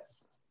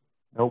exist.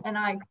 Nope. And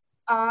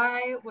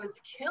I was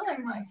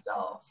killing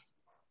myself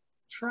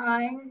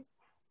trying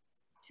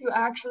to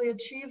actually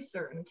achieve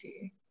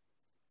certainty.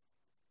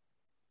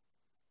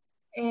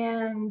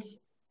 And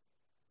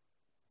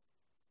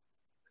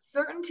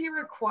certainty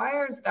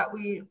requires that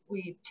we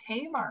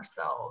tame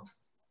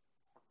ourselves.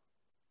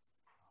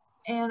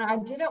 And I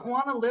didn't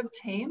want to live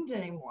tamed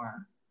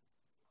anymore.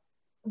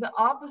 The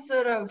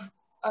opposite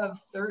of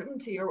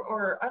certainty,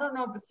 or I don't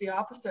know if it's the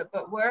opposite,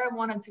 but where I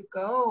wanted to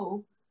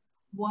go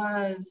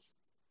was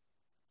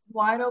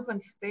wide open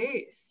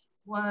space,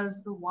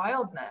 was the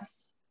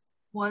wildness,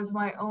 was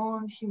my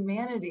own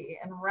humanity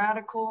and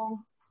radical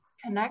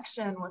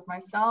connection with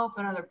myself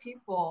and other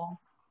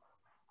people.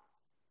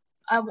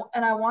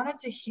 And I wanted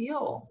to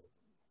heal.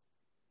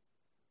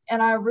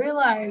 And I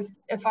realized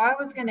if I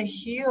was going to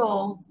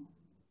heal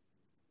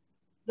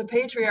the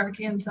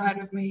patriarchy inside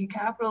of me,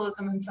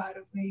 capitalism inside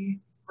of me,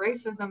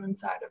 racism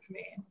inside of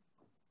me,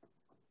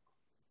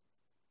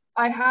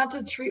 I had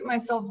to treat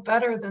myself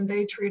better than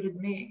they treated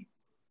me.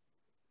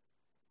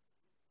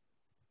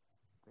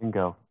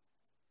 Bingo.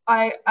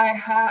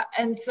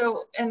 And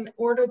so in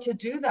order to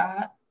do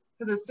that,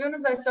 because as soon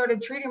as I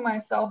started treating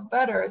myself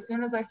better, as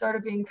soon as I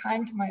started being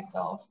kind to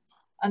myself,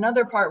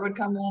 another part would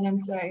come in and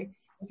say,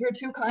 if you're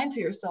too kind to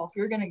yourself,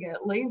 you're going to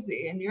get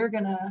lazy and you're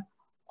going to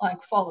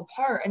like fall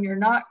apart and you're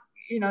not,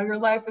 you know, your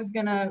life is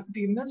going to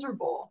be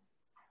miserable.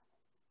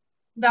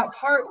 That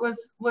part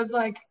was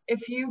like,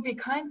 if you be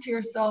kind to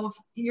yourself,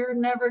 you're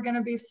never going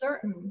to be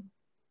certain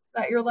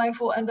that your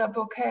life will end up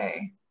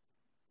okay.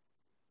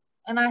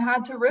 And I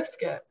had to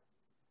risk it.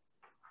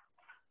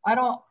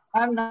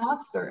 I'm not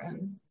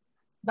certain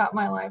that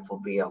my life will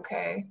be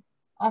okay.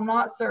 I'm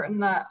not certain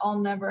that I'll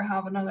never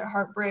have another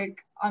heartbreak.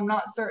 I'm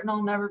not certain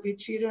I'll never be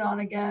cheated on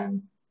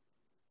again.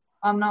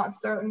 I'm not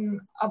certain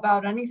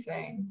about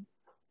anything.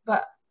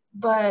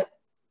 But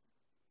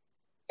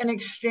in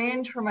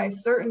exchange for my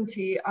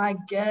certainty, I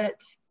get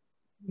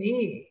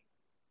me.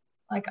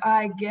 Like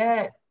I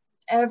get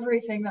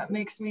everything that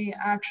makes me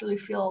actually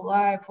feel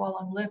alive while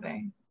I'm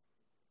living.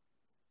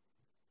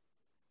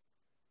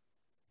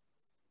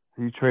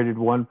 You traded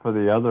one for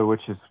the other,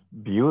 which is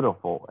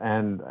beautiful.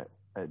 And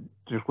I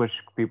just wish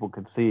people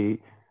could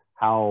see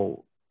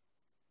how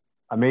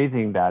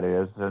amazing that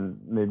is. And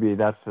maybe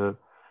that's a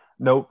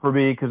note for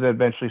me, because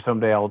eventually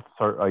someday I'll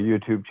start a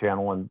YouTube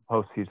channel and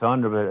post these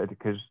under it,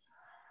 because,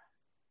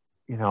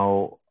 you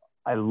know,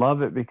 I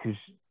love it because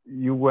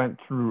you went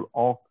through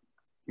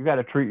you got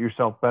to treat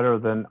yourself better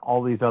than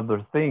all these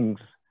other things.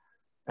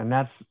 And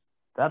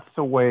that's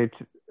the way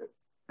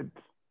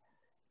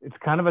it's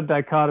kind of a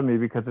dichotomy,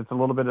 because it's a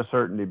little bit of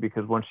certainty,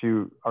 because once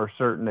you are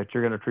certain that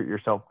you're going to treat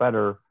yourself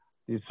better,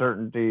 the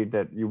certainty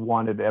that you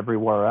wanted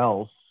everywhere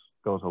else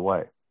goes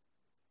away.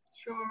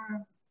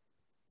 Sure.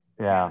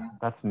 Yeah,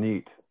 that's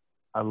neat.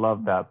 I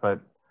love that.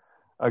 But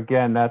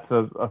again, that's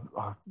a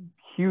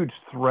huge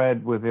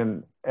thread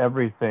within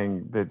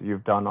everything that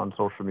you've done on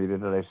social media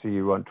that I see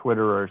you on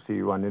Twitter or I see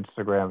you on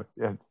Instagram.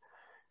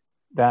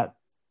 That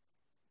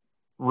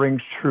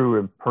rings true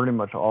in pretty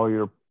much all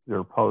your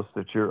posts,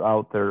 that you're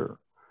out there,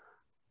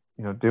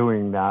 you know,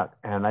 doing that.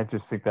 And I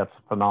just think that's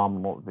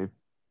phenomenal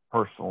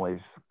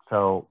personally.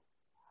 So,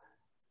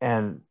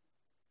 and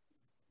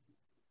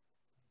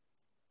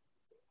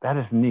that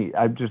is neat.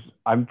 I'm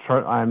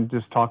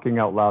just talking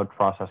out loud,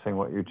 processing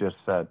what you just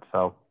said.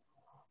 So,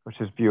 which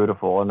is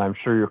beautiful. And I'm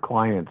sure your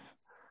clients,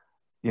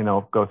 you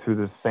know, go through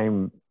the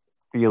same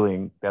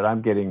feeling that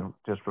I'm getting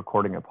just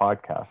recording a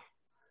podcast.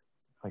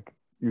 Like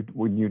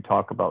when you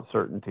talk about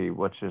certainty,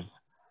 which is,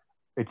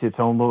 it's its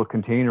own little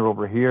container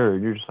over here.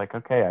 And you're just like,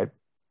 okay, I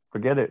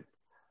forget it.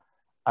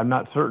 I'm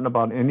not certain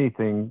about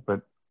anything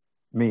but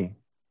me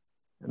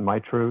and my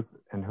truth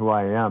and who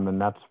I am. And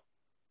that's,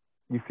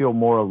 you feel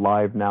more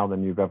alive now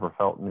than you've ever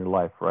felt in your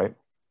life, right?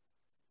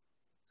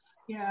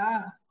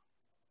 Yeah,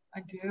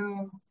 I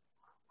do.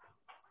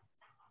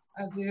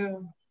 I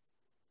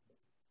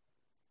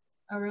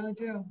really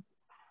do.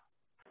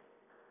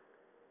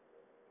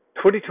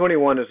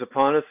 2021 is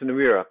upon us, and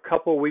we're a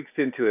couple weeks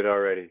into it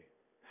already.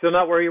 Still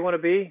not where you want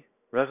to be?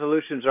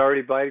 Resolutions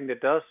already biting the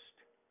dust?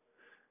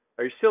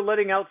 Are you still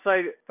letting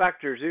outside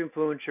factors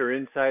influence your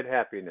inside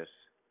happiness?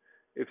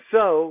 If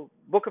so,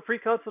 book a free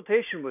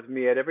consultation with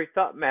me at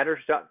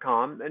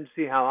everythoughtmatters.com and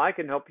see how I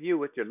can help you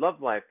with your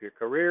love life, your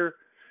career,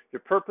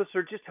 your purpose,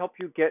 or just help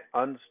you get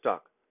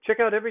unstuck. Check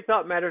out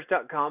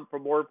everythoughtmatters.com for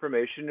more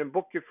information and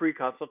book your free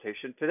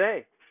consultation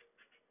today.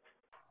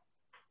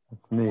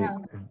 That's neat. Yeah,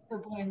 for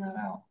pointing that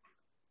out.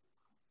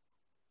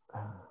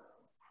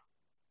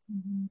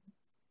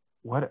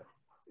 What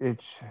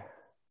it's,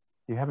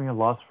 you having a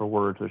loss for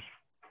words, which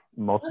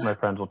most of my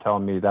friends will tell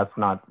me that's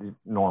not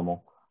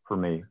normal for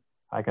me.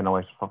 I can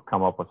always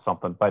come up with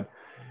something, but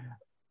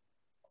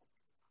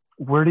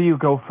where do you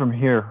go from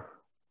here?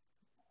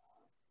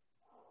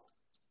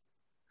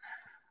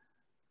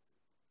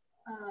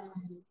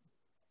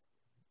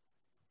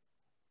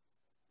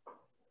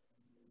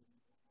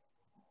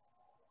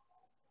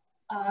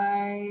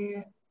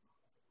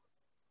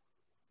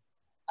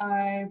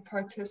 I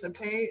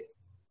participate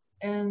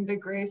in the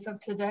grace of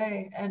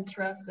today and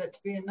trust it to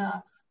be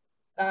enough.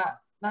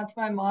 That's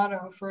my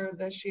motto for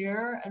this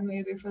year and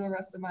maybe for the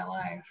rest of my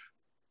life.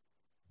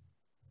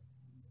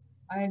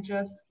 I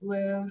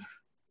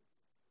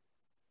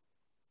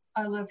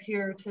live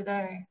here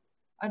today.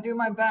 I do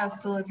my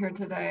best to live here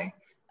today.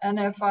 And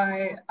if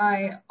I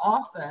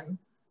often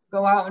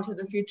go out into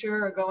the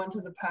future or go into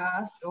the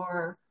past,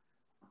 or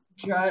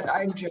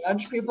I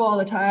judge people all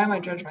the time. I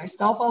judge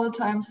myself all the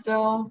time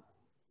still.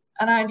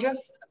 And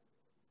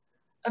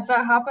if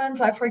that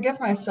happens, I forgive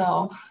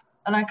myself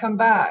and I come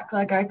back,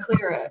 like I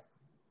clear it.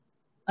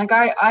 Like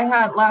I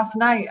had last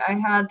night, I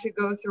had to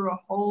go through a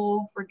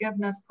whole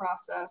forgiveness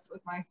process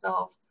with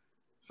myself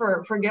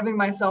for forgiving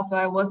myself that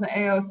I wasn't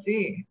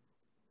AOC.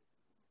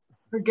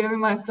 Forgiving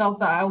myself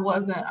that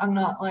I'm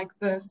not like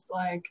this,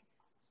 like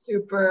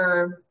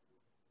super,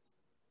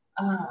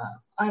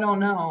 I don't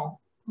know,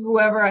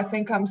 whoever I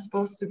think I'm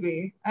supposed to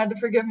be. I had to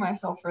forgive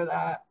myself for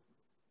that.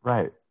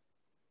 Right.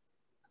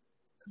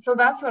 So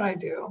that's what I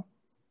do.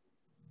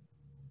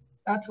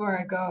 That's where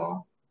I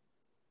go.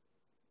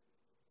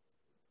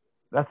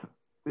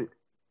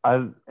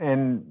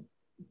 And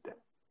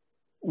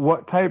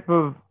what type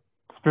of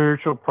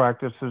spiritual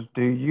practices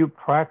do you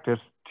practice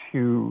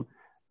to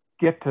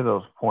get to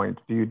those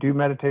points? Do you do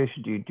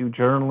meditation? Do you do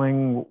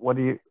journaling?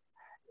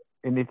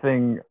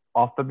 Anything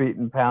off the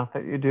beaten path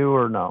that you do,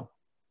 or no?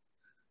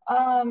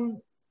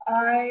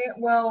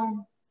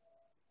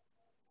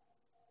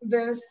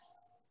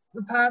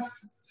 The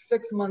past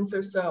 6 months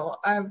or so,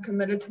 I've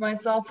committed to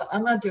myself that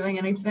I'm not doing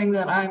anything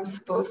that I'm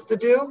supposed to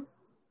do.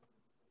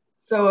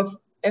 So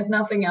if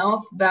nothing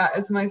else, that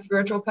is my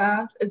spiritual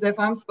path, is if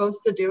I'm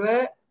supposed to do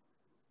it,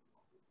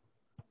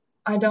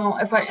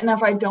 if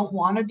I don't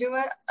want to do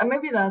it,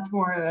 maybe that's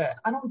more of it.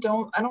 I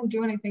don't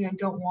do anything I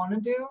don't want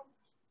to do,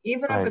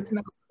 even if it's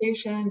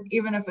meditation,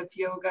 even if it's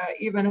yoga,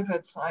 even if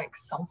it's like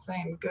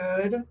something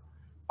good.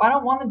 If I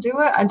don't want to do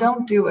it, I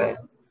don't do it.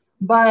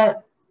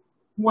 But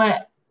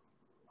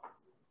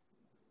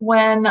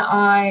when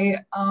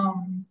I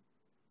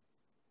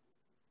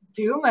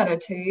do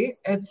meditate,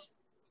 it's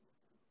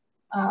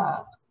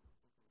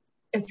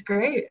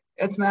great.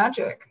 It's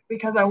magic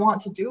because I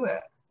want to do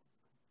it.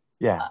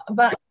 Yeah.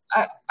 But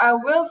I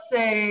will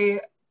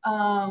say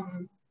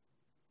I've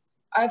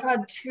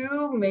had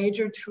two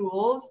major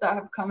tools that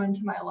have come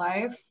into my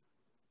life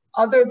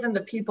other than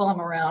the people I'm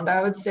around.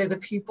 I would say the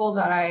people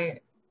that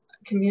I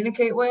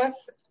communicate with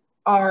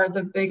are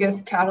the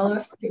biggest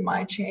catalyst to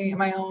my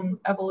own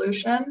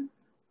evolution.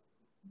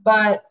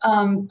 But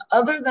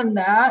other than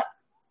that,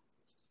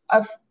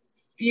 a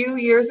few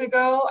years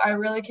ago, I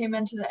really came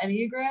into the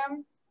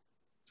Enneagram,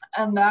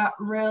 and that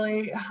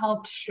really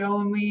helped show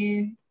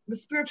me the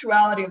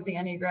spirituality of the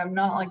Enneagram,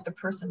 not like the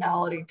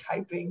personality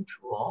typing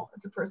tool.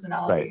 It's a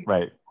personality.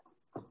 Right.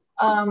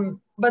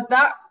 But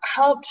that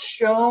helped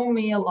show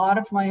me a lot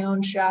of my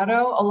own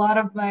shadow, a lot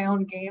of my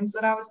own games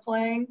that I was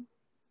playing.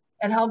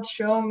 It helped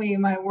show me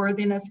my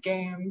worthiness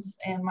games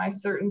and my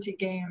certainty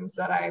games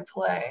that I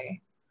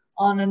play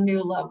on a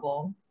new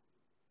level.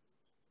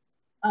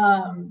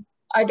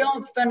 I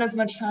don't spend as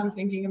much time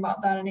thinking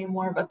about that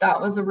anymore, but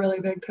that was a really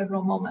big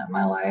pivotal moment in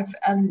my life.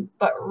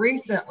 But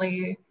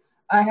recently,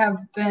 I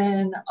have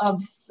been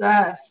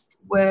obsessed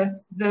with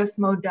this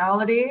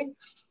modality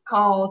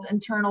called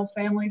internal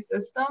family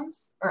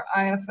systems, or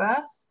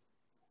IFS.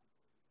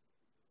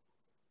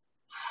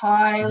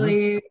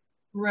 Highly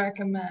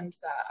recommend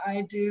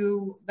that.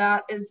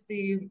 That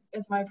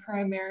is my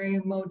primary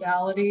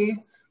modality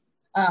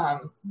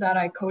that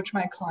I coach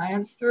my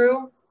clients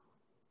through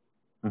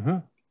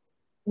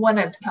when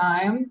it's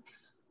time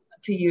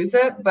to use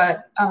it.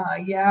 But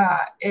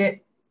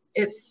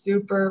it's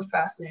super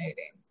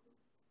fascinating.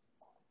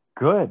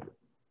 Good.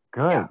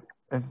 Yeah.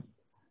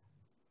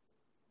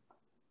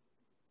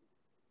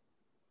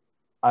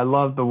 I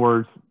love the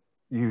words.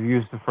 You've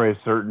used the phrase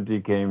certainty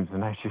games,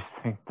 and I just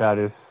think that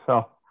is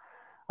so,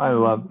 I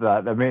love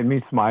that. That made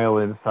me smile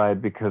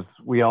inside, because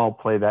we all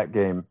play that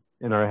game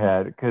in our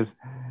head. Because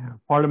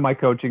part of my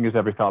coaching is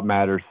every thought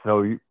matters.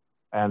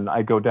 And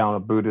I go down a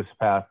Buddhist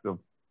path of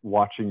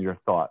watching your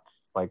thoughts,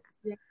 like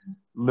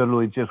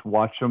literally just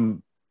watch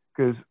them,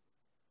 because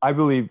I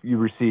believe you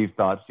receive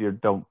thoughts, you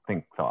don't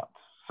think thoughts.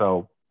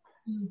 So,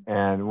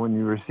 and when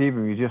you receive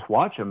them, you just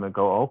watch them and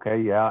go, okay,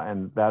 yeah,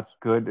 and that's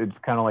good. It's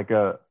kind of like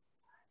a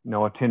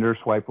Tinder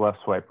swipe left,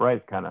 swipe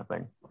right kind of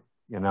thing,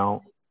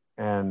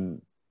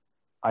 and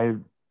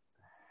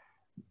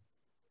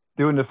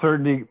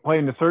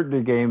playing the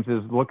certainty games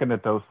is looking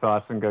at those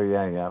thoughts and go,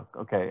 yeah,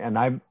 okay. And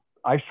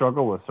I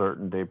struggle with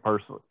certainty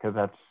personally, because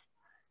that's,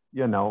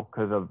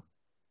 because of,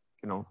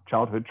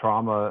 childhood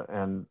trauma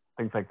and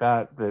things like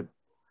that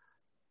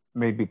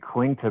made me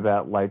cling to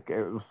that like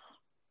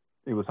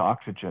it was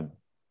oxygen.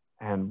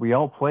 And we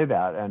all play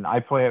that. And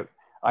I play it.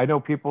 I know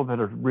people that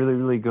are really,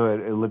 really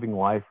good at living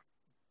life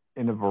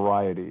in a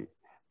variety,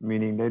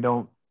 meaning they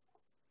don't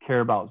care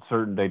about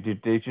certainty.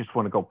 They just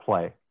want to go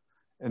play,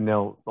 and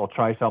they'll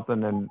try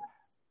something. And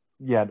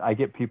yet I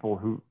get people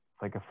who,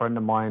 like a friend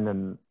of mine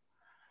in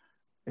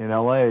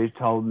LA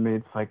told me,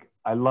 it's like,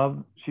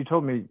 she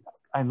told me,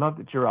 I love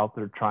that you're out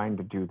there trying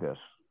to do this.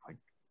 Like,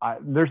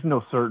 there's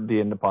no certainty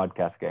in the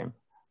podcast game.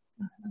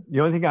 The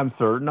only thing I'm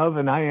certain of,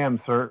 and I am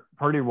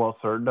pretty well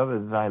certain of,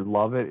 is I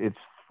love it. It's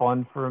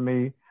fun for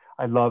me.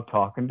 I love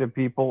talking to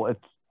people.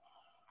 It's,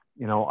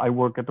 I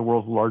work at the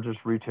world's largest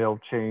retail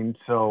chain,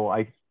 so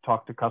I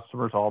talk to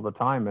customers all the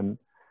time, and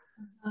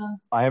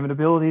I have an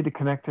ability to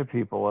connect to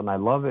people, and I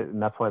love it.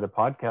 And that's why the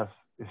podcast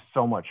is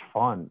so much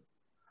fun.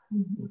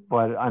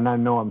 And I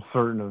know I'm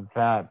certain of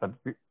that, but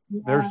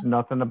there's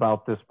nothing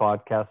about this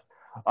podcast.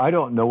 I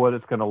don't know what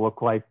it's going to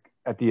look like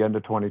at the end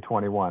of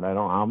 2021. I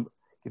don't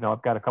know.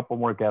 I've got a couple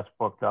more guests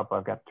booked up.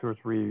 I've got 2 or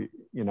 3,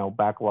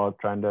 backlog,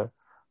 trying to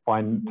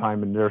find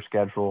time in their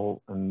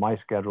schedule and my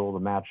schedule to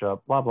match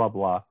up, blah, blah,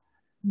 blah.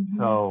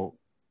 So,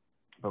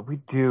 but we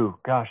do,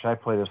 gosh, I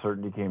play the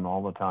certainty game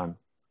all the time.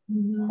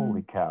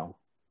 Holy cow.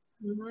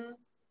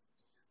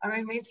 I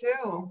mean, me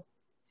too.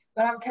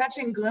 But I'm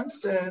catching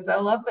glimpses. I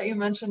love that you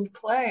mentioned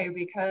play,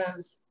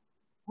 because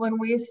when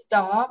we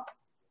stop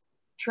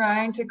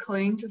trying to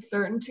cling to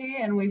certainty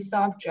and we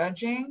stop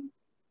judging,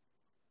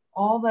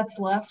 all that's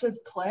left is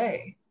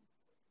play.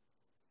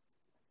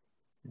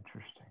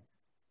 Interesting.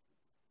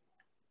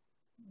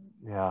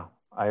 Yeah,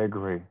 I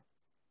agree.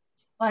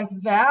 Like,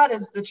 that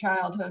is the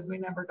childhood we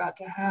never got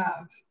to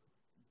have.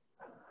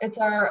 It's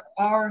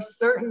our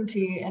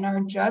certainty and our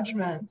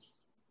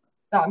judgments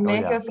that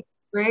make us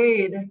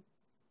afraid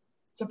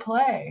to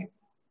play.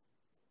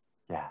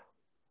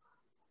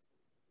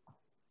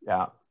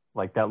 Yeah,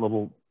 like that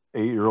little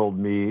 8-year-old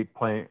me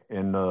playing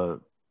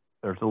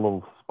there's a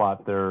little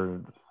spot there.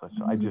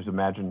 I just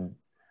imagine,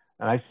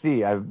 and I've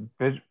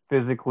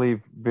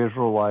physically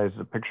visualized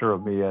a picture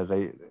of me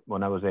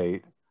when I was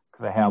 8,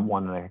 because I have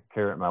one and I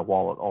carry it in my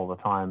wallet all the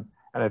time.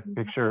 And I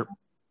picture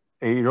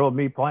 8-year-old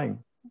me playing.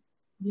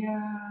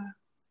 Yeah.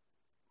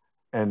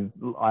 And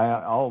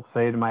I'll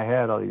say in my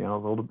head,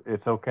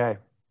 it's okay.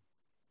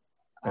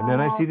 And then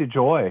I see the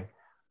joy.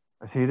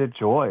 I see the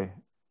joy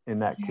in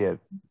that kid.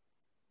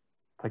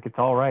 It's like, it's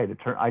all right.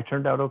 I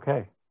turned out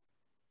okay.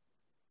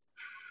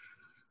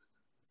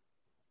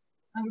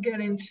 I'm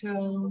getting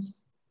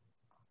chills.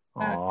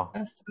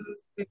 That's so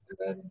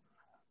good.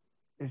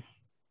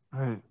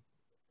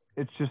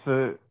 It's just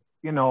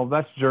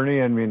that's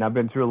journey. I mean, I've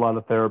been through a lot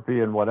of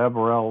therapy and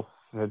whatever else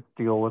to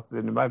deal with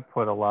it. And I've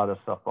put a lot of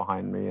stuff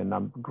behind me, and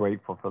I'm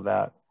grateful for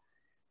that.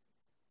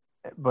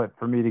 But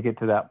for me to get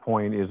to that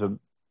point is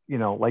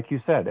like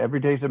you said, every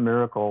day's a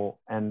miracle.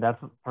 And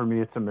that's, for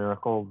me, it's a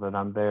miracle that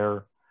I'm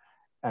there.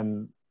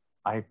 And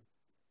I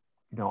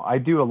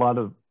do a lot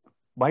of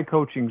my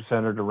coaching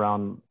centered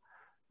around,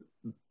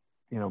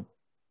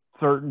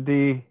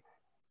 certainty,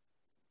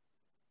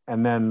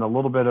 and then a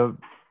little bit of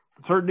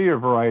certainty or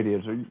variety.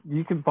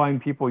 You can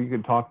find people, you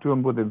can talk to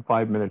them within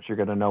 5 minutes. You're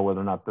going to know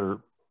whether or not they're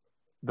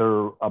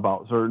they're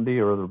about certainty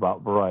or they're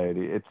about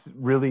variety. It's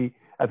really,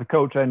 as a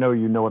coach, I know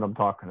you know what I'm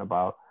talking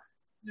about.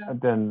 Yeah.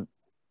 And then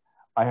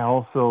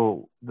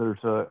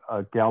there's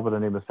a gal by the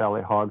name of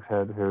Sally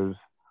Hogshead who's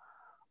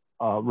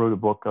wrote a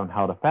book on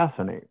how to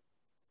fascinate.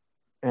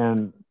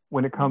 And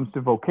when it comes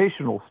to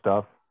vocational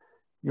stuff,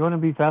 you want to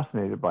be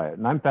fascinated by it.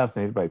 And I'm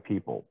fascinated by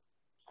people.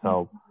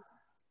 So,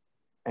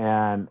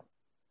 and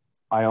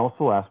I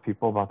also ask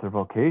people about their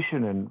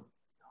vocation, and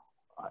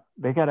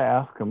they got to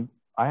ask them,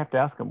 I have to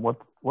ask them, what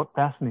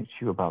fascinates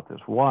you about this?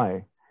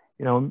 Why?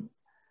 You know,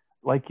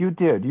 like you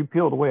did, you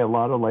peeled away a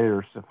lot of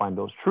layers to find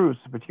those truths,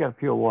 but you got to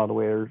peel a lot of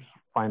layers to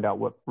find out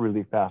what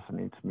really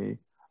fascinates me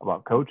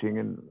about coaching.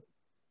 And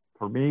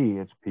for me,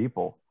 it's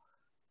people.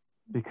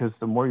 Because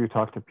the more you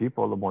talk to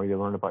people, the more you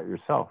learn about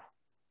yourself.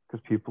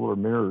 Because people are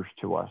mirrors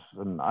to us.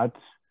 And I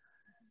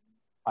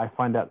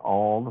find that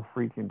all the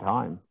freaking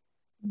time.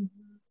 Mm-hmm.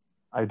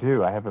 I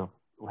do. I have a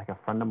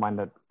friend of mine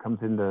that comes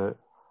into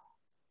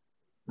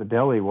the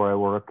deli where I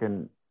work,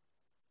 and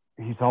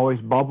he's always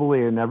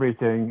bubbly and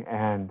everything.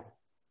 And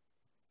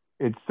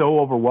it's so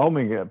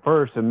overwhelming at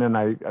first. And then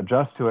I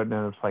adjust to it. And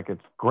then it's like,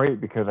 it's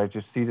great because I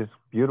just see this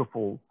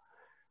beautiful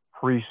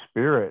free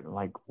spirit.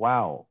 Like,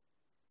 wow,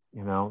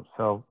 you know,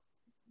 so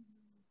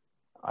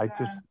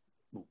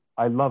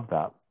I love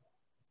that.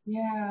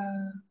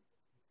 Yeah.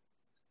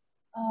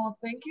 Oh,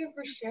 thank you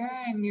for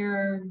sharing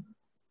your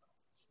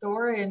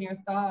story and your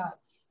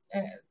thoughts.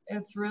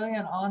 It's really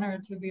an honor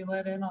to be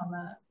let in on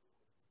that.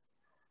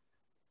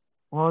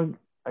 Well,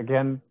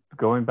 again,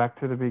 going back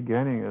to the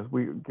beginning, is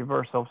we give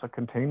ourselves a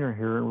container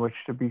here in which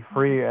to be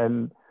free.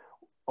 And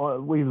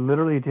we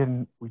literally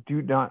did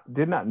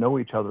not know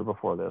each other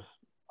before this,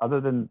 other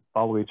than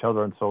follow each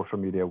other on social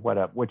media,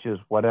 which is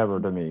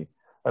whatever to me.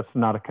 That's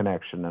not a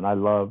connection. And I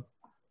love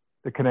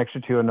the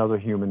connection to another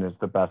human is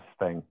the best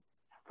thing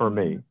for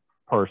me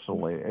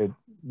personally. It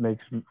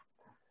makes,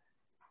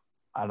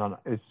 I don't know,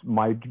 it's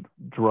my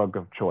drug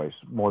of choice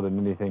more than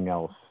anything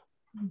else.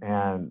 Mm-hmm.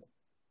 And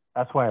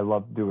that's why I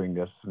love doing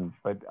this.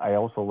 But I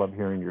also love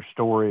hearing your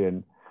story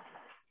and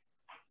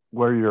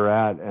where you're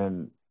at.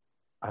 And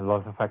I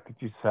love the fact that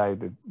you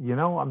said, you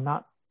know, I'm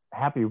not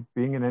happy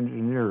being an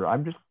engineer.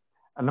 I'm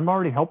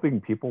already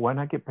helping people. Why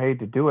not get paid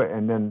to do it?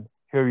 And then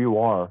here you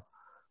are,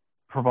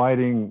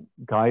 providing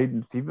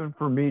guidance, even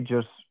for me,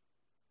 just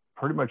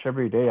pretty much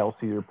every day I'll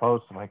see your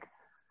posts. I'm like,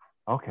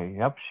 okay,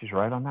 yep, she's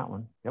right on that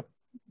one. Yep,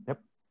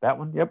 that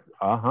one. Yep,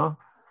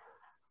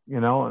 you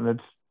know, and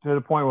it's to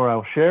the point where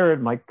I'll share it.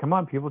 I'm like, come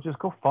on, people, just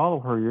go follow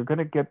her. You're going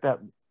to get that.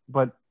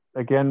 But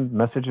again,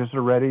 messages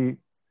are ready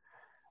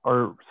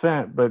or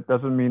sent, but it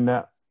doesn't mean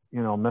that,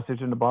 you know,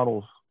 message in the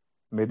bottles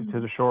made it to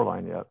the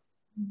shoreline yet.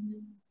 Mm-hmm.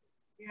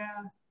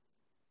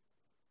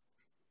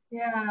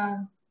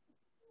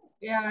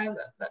 Yeah,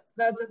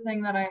 that's a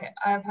thing that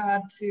I've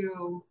had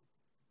to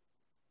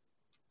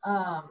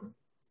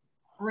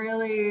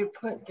really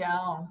put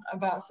down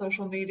about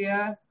social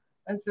media,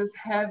 as this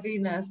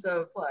heaviness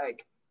of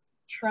like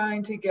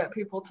trying to get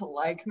people to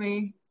like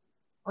me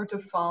or to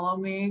follow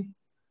me.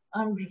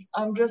 I'm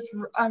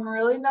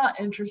really not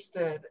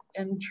interested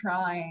in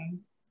trying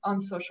on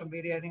social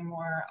media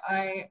anymore.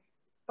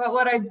 But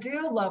what I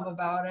do love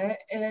about it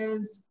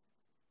is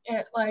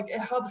it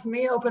helps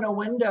me open a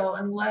window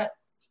and let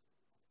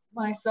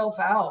myself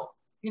out.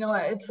 You know,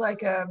 it's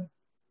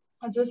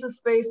just a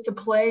space to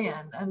play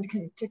in and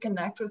to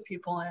connect with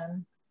people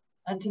in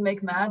and to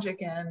make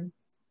magic in.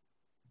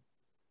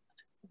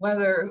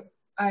 Whether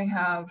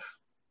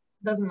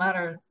doesn't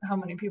matter how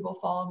many people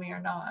follow me or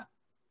not.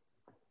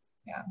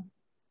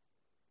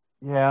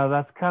 Yeah,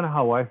 that's kind of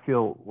how I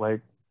feel.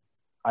 Like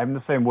I'm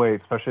the same way,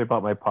 especially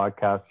about my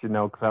podcast, you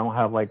know, because I don't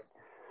have like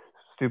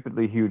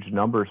stupidly huge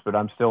numbers, but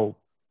I'm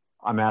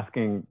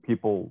asking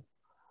people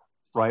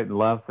right and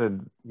left,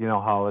 and you know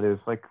how it is.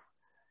 Like,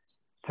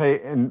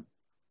 and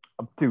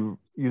to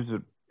use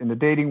it in the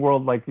dating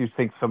world, like you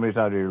think somebody's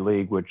out of your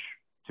league, which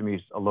to me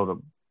is a load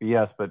of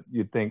BS, but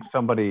you'd think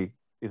somebody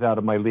is out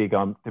of my league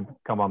to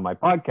come on my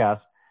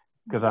podcast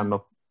because I'm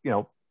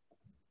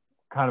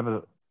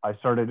I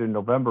started in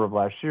November of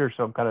last year,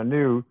 so I'm kind of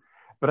new,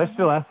 but I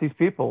still ask these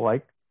people,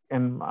 like,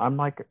 and I'm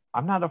like,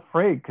 I'm not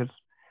afraid, because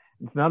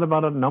it's not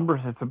about the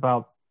numbers. It's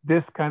about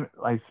this kind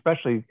of,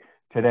 especially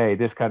today,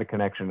 this kind of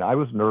connection. I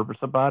was nervous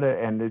about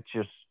it, and it's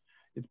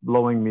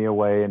blowing me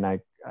away. And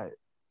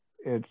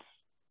it's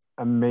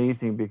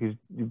amazing because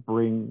you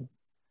bring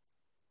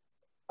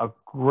a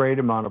great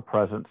amount of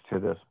presence to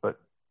this,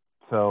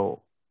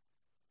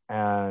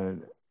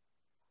 and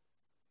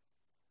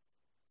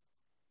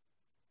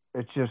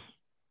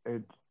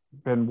it's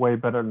been way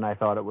better than I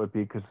thought it would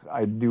be, because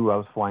I knew I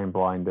was flying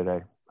blind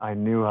today. I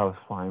knew I was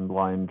flying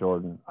blind,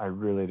 Jordan. I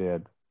really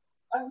did.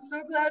 I'm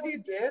so glad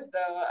you did,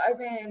 though. I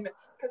mean,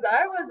 because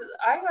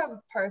I have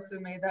parts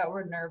of me that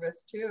were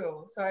nervous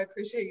too. So I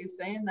appreciate you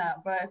saying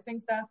that. But I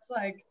think that's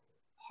like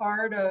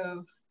part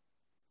of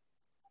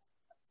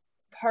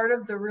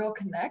the real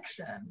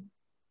connection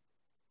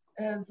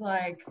is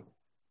like,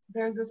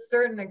 there's a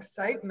certain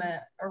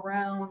excitement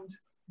around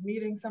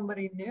meeting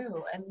somebody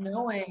new and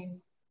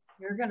knowing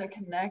you're going to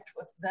connect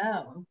with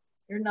them.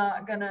 You're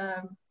not going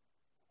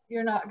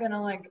to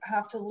like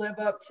have to live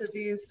up to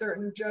these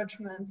certain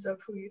judgments of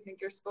who you think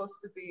you're supposed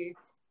to be,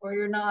 or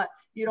you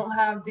don't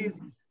have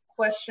these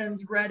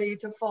questions ready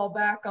to fall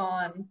back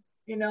on,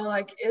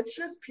 like it's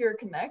just pure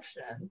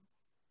connection.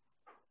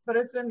 But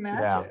it's been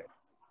magic.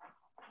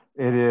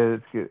 Yeah, it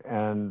is,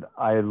 and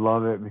I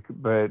love it.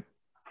 But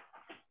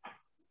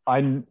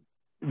the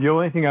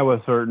only thing I was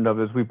certain of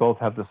is we both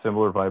have the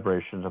similar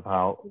vibrations of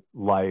how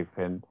life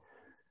and,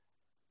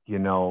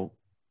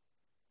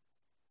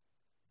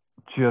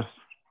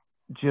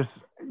 just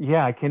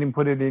yeah, I can't even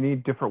put it in any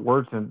different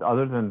words. And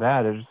other than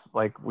that, it's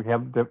like we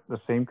have the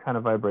same kind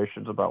of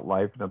vibrations about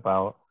life and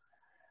about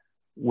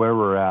where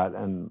we're at.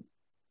 And,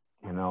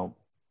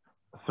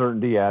 a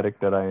certainty addict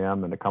that I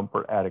am and a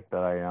comfort addict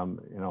that I am,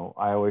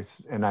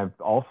 and I've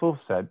also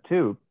said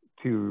too,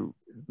 to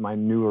my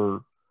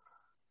newer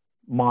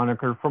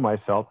moniker for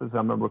myself is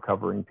I'm a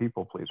recovering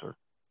people pleaser.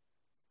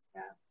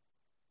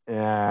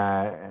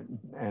 Yeah.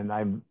 And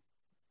I'm,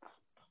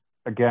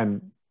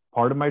 again,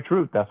 part of my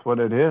truth. That's what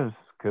it is,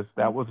 because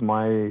that was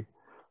my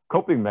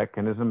coping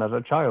mechanism as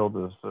a child.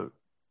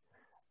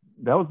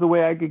 That was the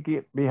way I could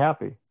be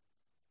happy.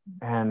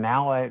 And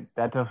now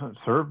that doesn't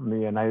serve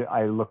me, and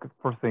I look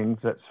for things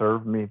that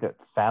serve me, that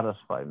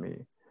satisfy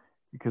me,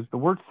 because the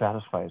word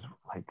satisfy is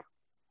like,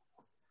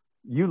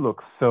 you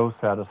look so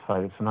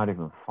satisfied, it's not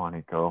even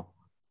funny, girl.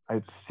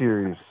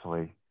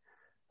 Seriously,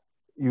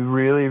 you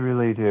really,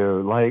 really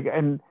do. Like,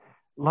 and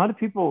a lot of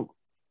people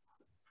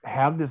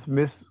have this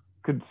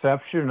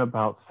misconception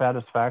about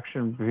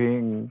satisfaction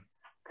being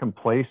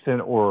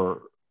complacent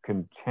or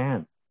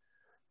content,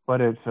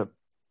 but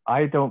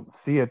I don't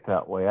see it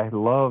that way. I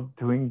love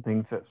doing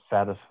things that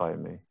satisfy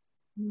me.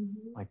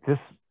 Mm-hmm. Like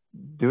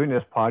doing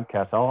this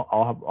podcast,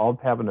 I'll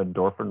have an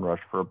endorphin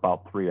rush for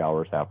about 3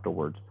 hours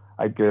afterwards.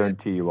 I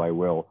guarantee you I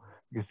will,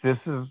 because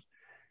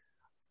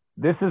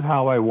this is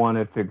how I want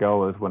it to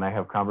go, is when I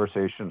have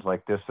conversations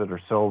like this that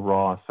are so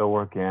raw, so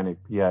organic,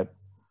 yet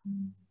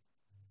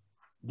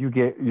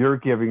you're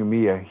giving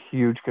me a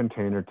huge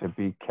container to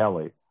be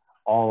Kelly,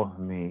 all of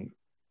me,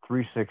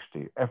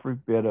 360, every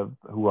bit of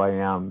who I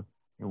am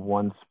in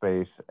one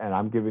space, and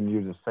I'm giving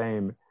you the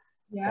same.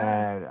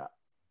 Yeah. And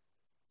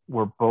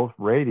we're both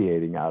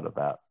radiating out of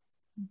that.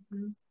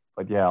 Mm-hmm.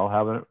 But yeah,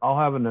 I'll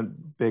have a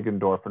big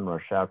endorphin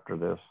rush after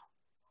this.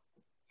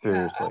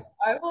 Seriously. Yeah,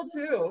 I will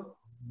too.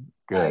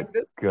 Good.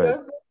 This Good.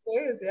 goes both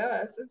ways.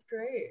 Yes, it's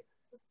great.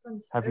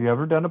 Have you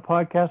ever done a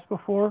podcast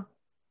before?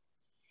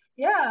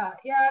 Yeah,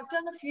 I've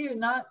done a few,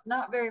 not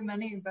very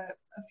many, but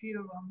a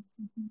few of them.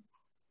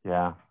 Mm-hmm.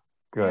 Yeah,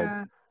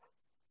 good.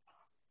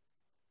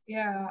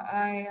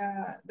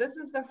 Yeah, this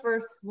is the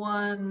first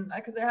one,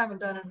 because I haven't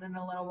done it in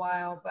a little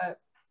while, but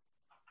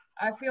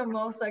I feel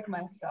most like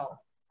myself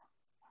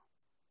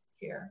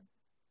here.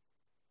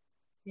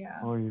 Yeah.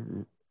 Oh,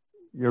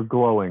 you're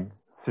glowing.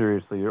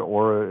 Seriously, your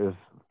aura is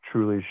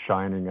truly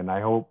shining, and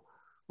I hope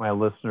my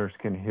listeners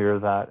can hear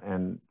that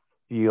and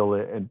feel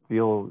it, and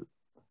feel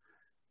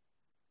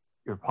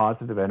your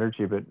positive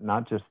energy, but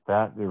not just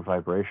that, your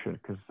vibration,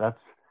 because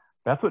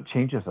that's what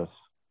changes us.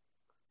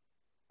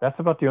 That's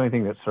about the only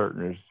thing that's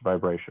certain, is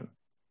vibration,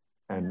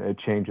 and it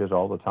changes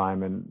all the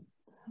time, and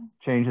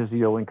change is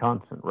the only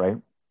constant, right?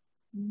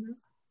 Mm-hmm.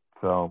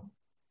 So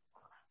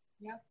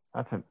yeah,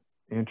 that's an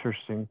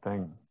interesting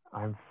thing.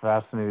 I'm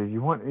fascinated.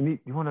 You want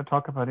to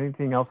talk about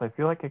anything else? I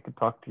feel like I could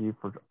talk to you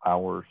for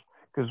hours,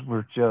 because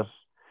we're just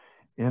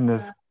in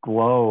this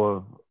glow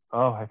of,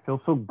 I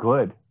feel so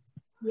good.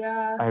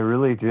 Yeah. I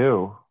really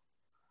do.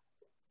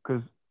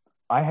 Because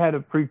I had a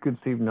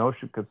preconceived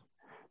notion, because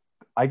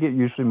I get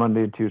usually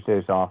Monday and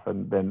Tuesdays off,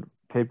 and then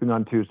taping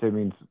on Tuesday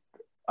means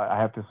I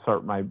have to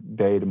start my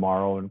day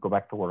tomorrow and go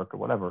back to work or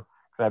whatever.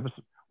 Because I have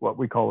what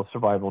we call a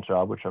survival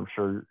job, which I'm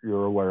sure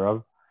you're aware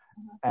of.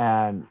 Mm-hmm.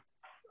 And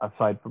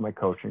aside from my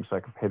coaching, so I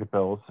can pay the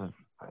bills. And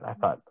I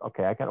thought,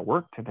 okay, I got to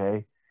work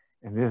today.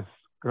 And this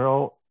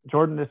girl,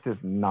 Jordan, this is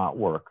not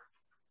work.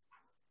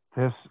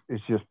 This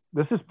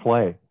is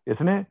play,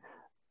 isn't it?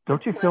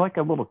 Don't you feel like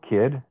a little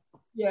kid?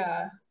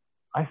 Yeah.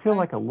 I feel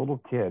like a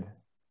little kid.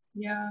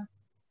 Yeah.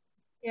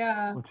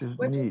 Yeah. Which is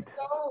neat. Is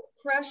so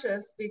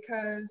precious,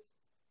 because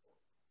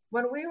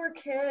when we were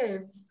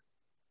kids,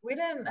 we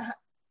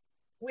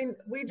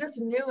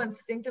just knew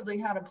instinctively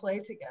how to play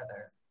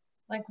together.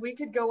 Like, we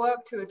could go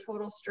up to a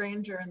total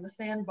stranger in the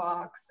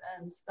sandbox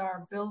and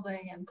start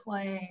building and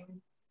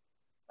playing.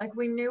 Like,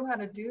 we knew how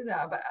to do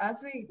that. But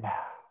as we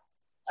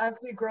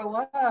grow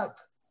up,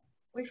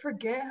 we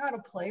forget how to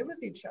play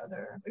with each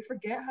other. We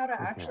forget how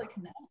to actually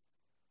connect.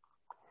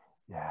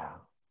 Yeah,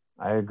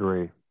 I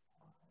agree.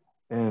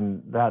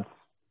 And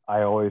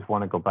I always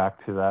want to go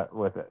back to that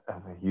with it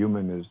as a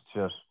human, is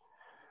just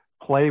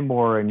play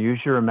more and use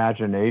your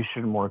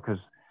imagination more, because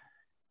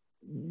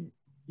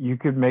you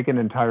could make an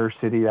entire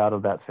city out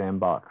of that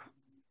sandbox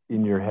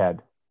in your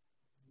head.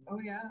 Oh,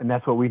 yeah. And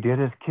that's what we did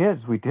as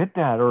kids. We did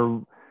that.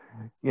 Or,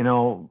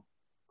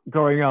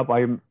 growing up,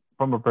 I'm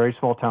from a very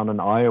small town in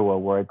Iowa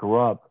where I grew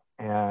up,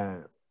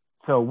 and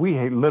so we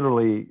had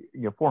literally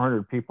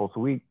 400 people.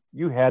 So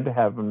you had to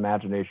have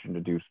imagination to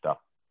do stuff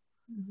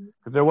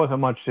because there wasn't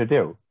much to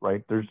do,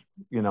 right? There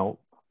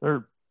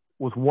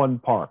was one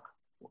park,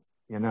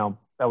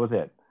 that was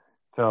it.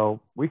 So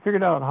we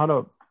figured out how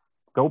to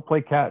go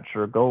play catch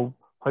or go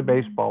play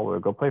baseball or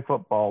go play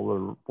football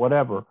or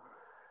whatever.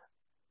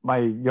 My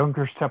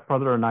younger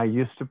stepbrother and I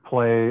used to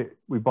play,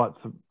 we bought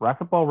some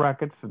racquetball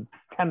rackets and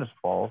tennis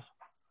balls,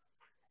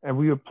 and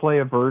we would play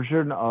a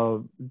version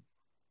of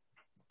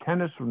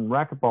tennis and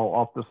racquetball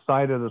off the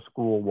side of the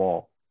school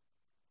wall.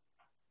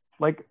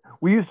 Like,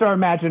 we used our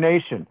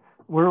imagination.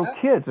 We were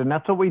kids, and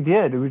that's what we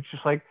did. It was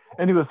just like,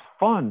 and it was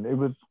fun. It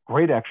was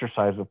great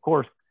exercise, of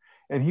course.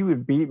 And he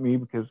would beat me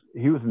because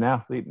he was an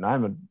athlete and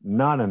I'm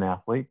not an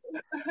athlete.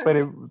 But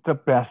it was the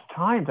best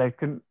times.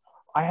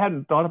 I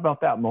hadn't thought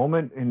about that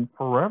moment in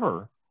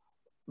forever,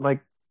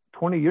 like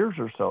 20 years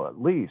or so at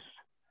least.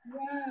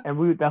 Yeah.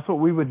 And that's what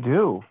we would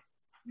do.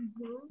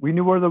 We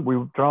knew we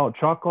would draw a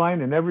chalk line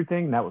and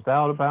everything that was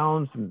out of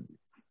bounds and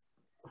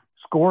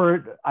score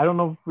it. I don't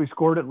know if we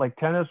scored it like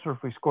tennis or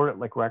if we scored it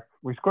like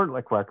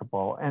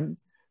racquetball. And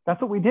that's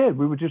what we did.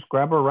 We would just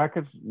grab our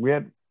rackets. We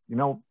had,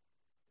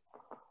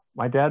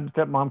 my dad and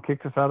stepmom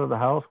kicked us out of the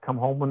house, come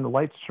home when the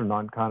lights turned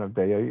on kind of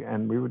day.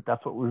 And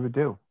that's what we would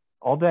do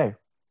all day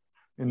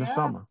in the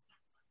summer.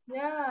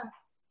 Yeah.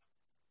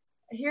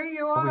 Here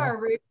you are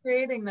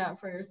recreating that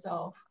for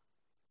yourself.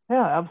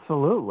 Yeah,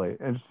 absolutely.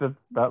 And it's just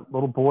that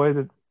little boy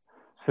that's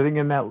sitting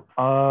in that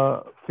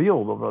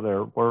field over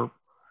there where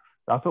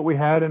that's what we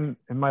had in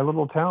my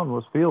little town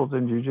was fields.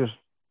 And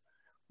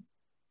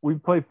we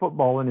played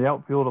football in the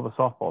outfield of a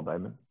softball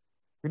diamond.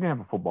 We didn't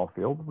have a football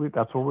field.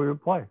 That's where we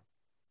would play.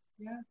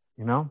 Yeah.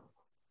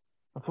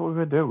 That's what we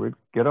would do. We'd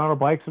get on our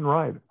bikes and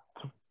ride.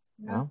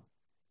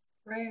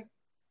 Right.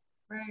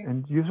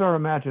 And use our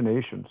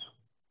imaginations.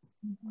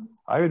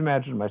 I would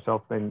imagine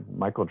myself being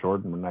Michael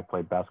Jordan when I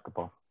played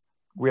basketball.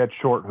 We had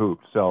short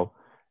hoops,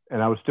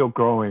 and I was still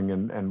growing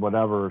and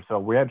whatever. So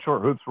we had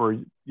short hoops where,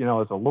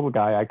 as a little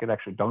guy, I could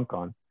actually dunk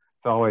on.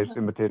 So I always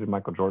imitated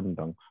Michael Jordan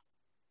dunks.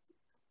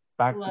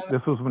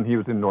 This was when he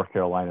was in North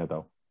Carolina,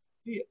 though.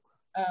 Yeah.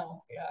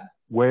 Oh, yeah.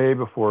 Way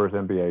before his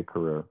NBA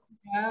career.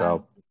 Yeah.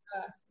 So,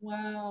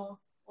 wow.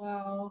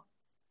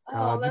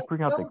 God, you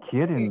bring out the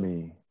kid in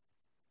me.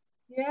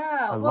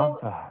 Yeah. I love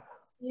that.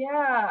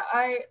 Yeah.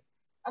 I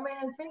mean,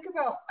 I think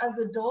about as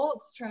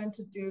adults trying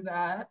to do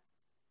that.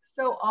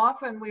 So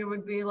often we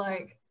would be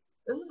like,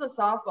 this is a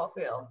softball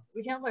field.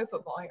 We can't play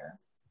football here.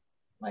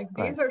 Like,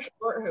 these are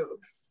short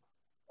hoops.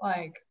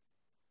 Like,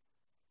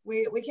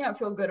 we can't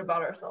feel good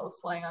about ourselves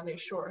playing on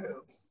these short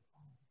hoops.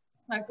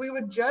 Like, we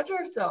would judge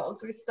ourselves.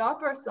 We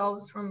stop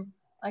ourselves from,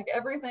 like,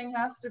 everything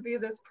has to be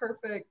this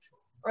perfect,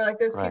 or like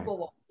there's people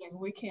watching.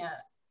 We can't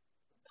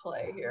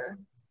play here.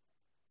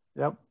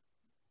 Yep.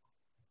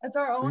 It's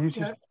our own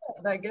judgment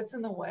that gets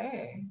in the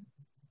way.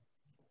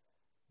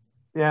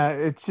 Yeah,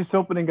 it's just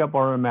opening up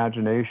our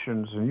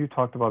imaginations. And you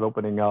talked about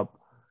opening up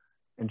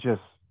and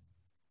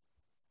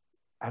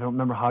I don't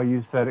remember how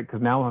you said it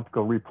because now I have to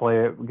go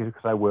replay it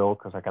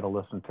because I got to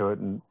listen to it.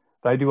 And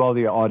I do all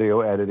the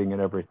audio editing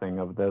and everything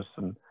of this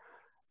and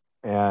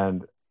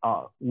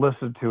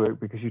listen to it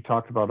because you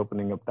talked about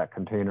opening up that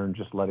container and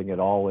just letting it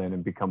all in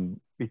and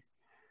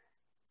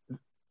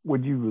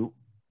when you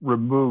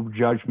remove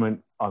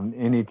judgment on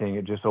anything,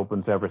 it just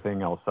opens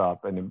everything else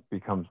up and it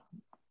becomes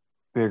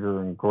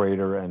bigger and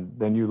greater, and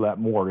then you let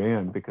more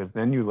in because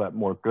then you let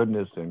more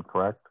goodness in,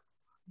 correct?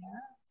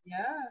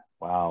 Yeah.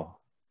 Wow.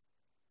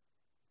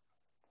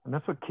 And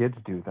that's what kids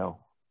do, though.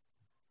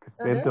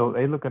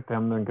 They look at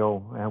them and go,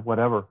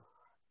 whatever.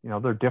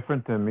 They're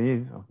different than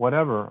me.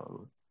 Whatever.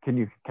 Can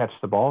you catch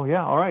the ball?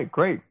 Yeah. All right.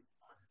 Great.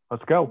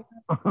 Let's go.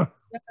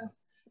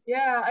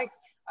 Yeah.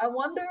 I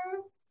wonder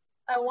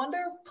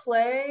if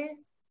play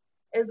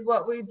is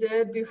what we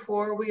did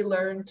before we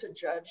learned to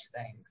judge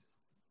things.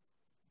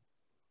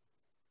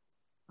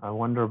 I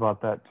wonder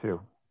about that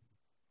too.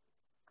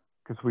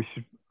 Because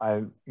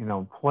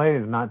play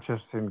is not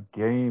just in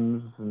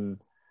games and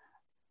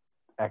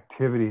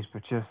activities,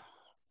 but just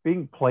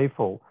being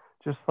playful.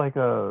 Just like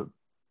there's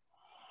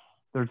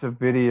a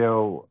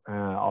video,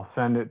 I'll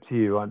send it to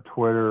you on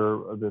Twitter,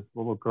 of this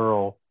little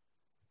girl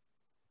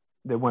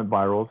that went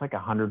viral. It's like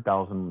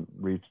 100,000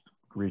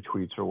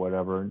 retweets or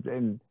whatever.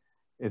 And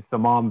it's the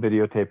mom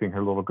videotaping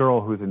her little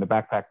girl who's in the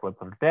backpack with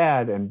her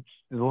dad. And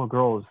the little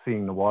girl is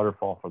seeing the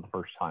waterfall for the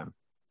first time.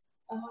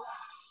 Oh,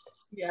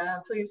 yeah,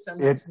 please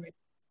send that to me.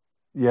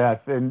 Yes,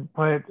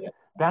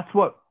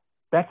 but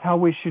that's how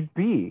we should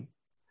be.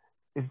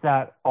 Is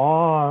that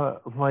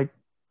like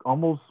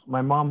almost,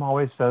 my mom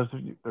always says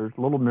there's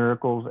little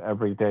miracles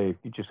every day.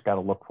 You just got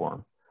to look for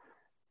them.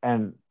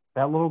 And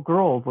that little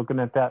girl is looking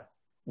at that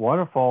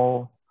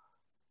waterfall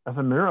as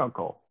a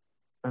miracle.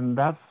 And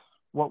that's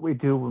what we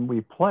do when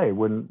we play.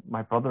 When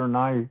my brother and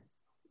I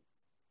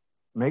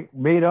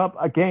made up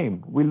a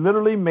game, we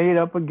literally made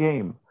up a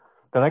game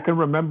that I can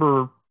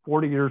remember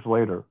 40 years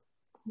later,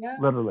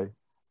 literally.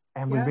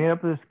 And we made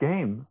up this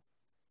game,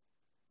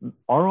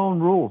 our own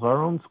rules,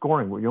 our own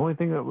scoring. The only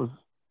thing that was,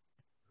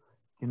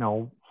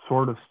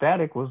 sort of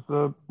static was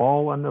the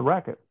ball and the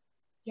racket.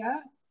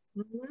 Yeah.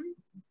 Mm-hmm.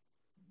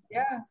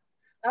 Yeah.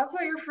 That's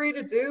what you're free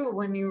to do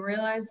when you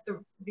realize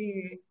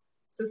the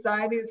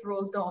society's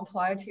rules don't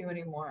apply to you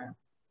anymore.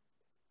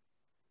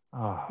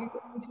 Oh. You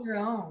go into your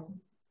own.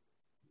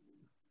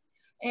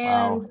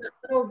 Wow. And the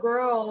little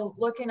girl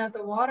looking at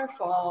the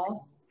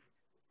waterfall,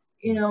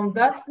 you know,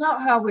 that's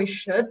not how we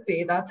should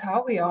be. That's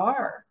how we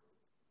are.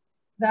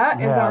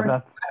 That is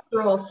our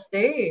natural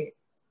state.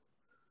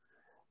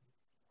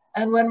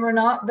 And when we're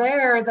not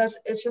there,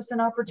 it's just an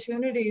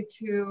opportunity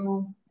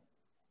to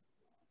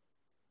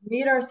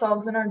meet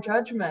ourselves in our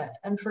judgment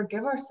and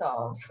forgive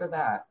ourselves for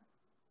that.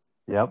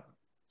 Yep.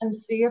 And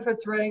see if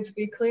it's ready to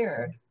be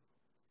cleared.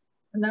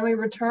 And then we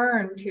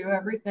return to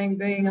everything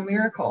being a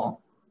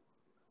miracle.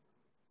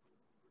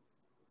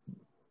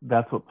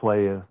 That's what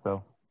play is,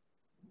 though.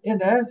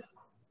 It is.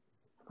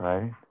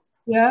 Right?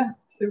 Yeah,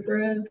 super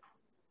is.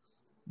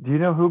 Do you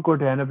know who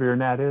Gordana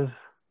Biernat is?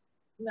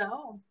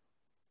 No.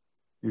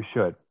 You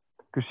should.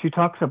 Because she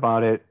talks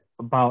about it,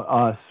 about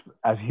us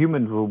as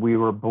humans. When we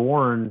were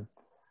born,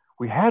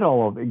 we had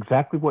all of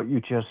exactly what you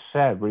just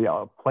said. We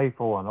are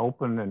playful and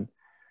open, and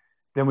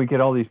then we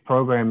get all these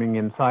programming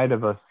inside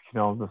of us, you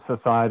know, the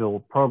societal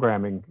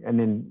programming, and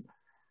then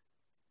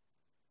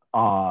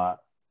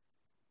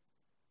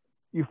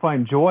you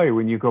find joy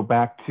when you go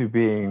back to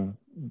being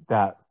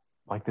that,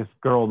 like this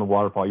girl in the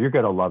waterfall. You're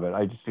gonna love it.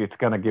 It's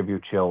gonna give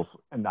you chills,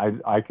 and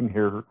I can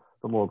hear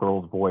the little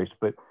girl's voice.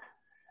 But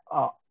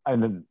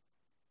and then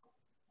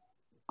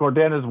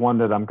Gordana is one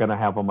that I'm gonna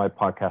have on my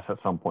podcast at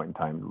some point in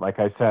time. Like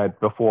I said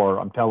before,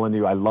 I'm telling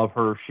you, I love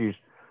her. She's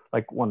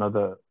like one of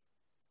the,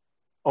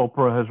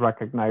 Oprah has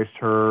recognized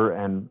her,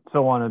 and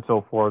so on and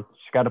so forth.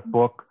 She's got a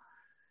book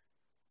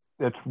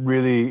that's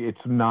really,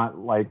 it's not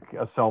like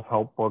a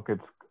self-help book.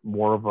 It's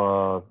more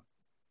of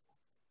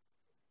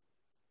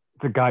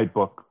it's a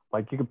guidebook.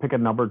 Like you can pick a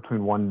number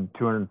between 1 and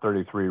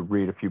 233,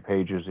 read a few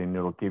pages, and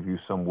it'll give you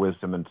some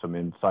wisdom and some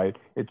insight.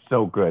 It's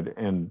so good.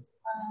 And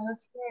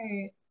that's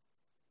great.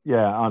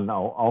 Yeah,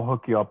 I'll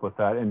hook you up with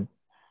that. And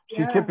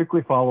she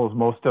typically follows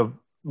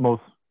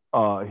most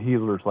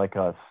healers like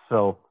us.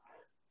 So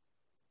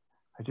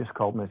I just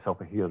called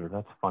myself a healer.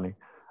 That's funny.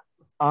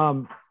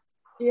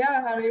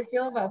 Yeah, how do you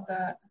feel about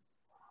that?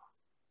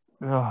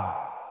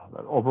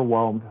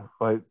 Overwhelmed,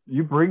 but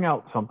you bring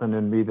out something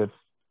in me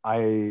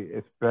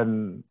it's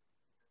been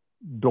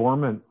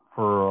dormant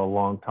for a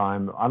long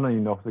time. I don't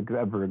even know if it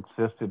ever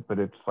existed, but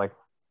it's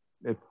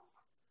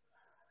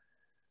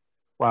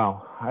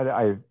wow.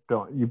 I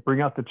don't, you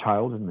bring out the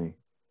child in me.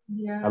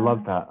 Yeah. I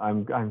love that.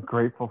 I'm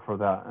grateful for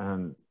that.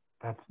 And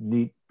that's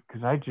neat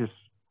because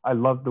I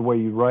love the way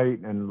you write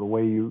and the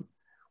way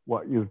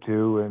what you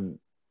do. And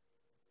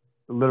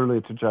literally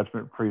it's a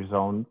judgment-free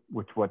zone,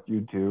 which what you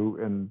do.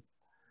 And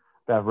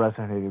that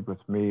resonated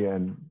with me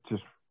and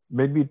just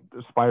made me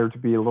aspire to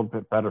be a little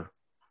bit better,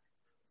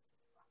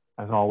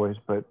 as always.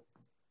 But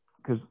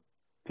because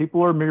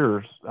people are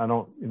mirrors.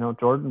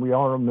 Jordan, we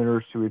all are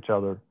mirrors to each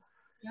other.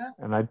 Yeah.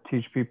 And I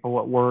teach people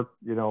at work,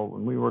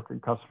 when we work in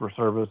customer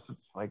service,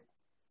 it's like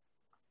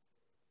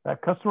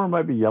that customer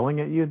might be yelling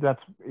at you.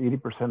 That's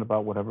 80%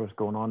 about whatever's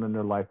going on in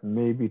their life,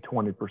 maybe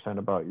 20%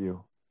 about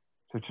you.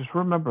 So just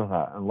remember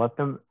that and let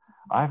them.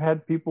 I've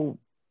had people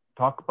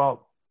talk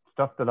about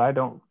stuff that I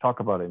don't talk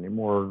about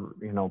anymore,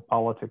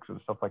 politics and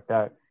stuff like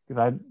that,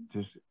 because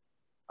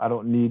I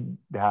don't need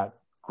that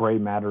gray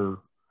matter,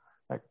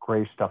 that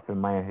gray stuff in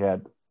my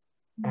head.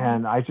 Mm-hmm.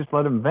 And I just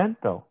let them vent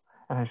though.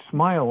 And I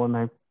smile and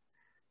I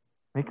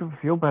make them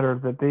feel better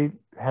that they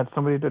had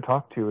somebody to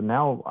talk to. And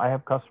now I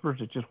have customers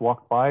that just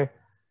walk by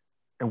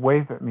and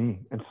wave at me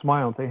and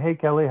smile and say, "Hey,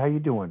 Kelly, how you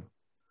doing?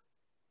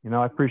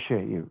 I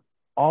appreciate you,"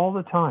 all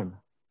the time.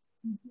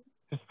 Mm-hmm.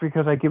 Just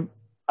because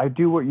I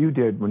do what you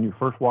did when you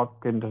first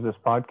walked into this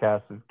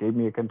podcast. It gave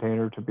me a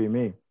container to be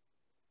me.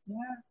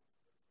 Yeah.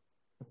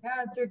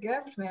 Yeah, it's your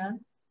gift,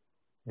 man.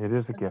 It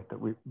is a gift that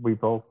we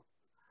both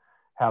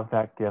have,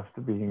 that gift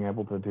of being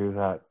able to do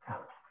that.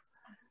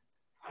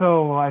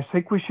 So I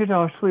think we should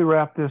actually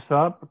wrap this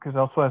up, because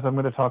otherwise I'm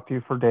going to talk to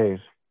you for days.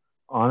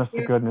 Honest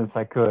to goodness,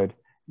 I could.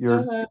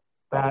 You're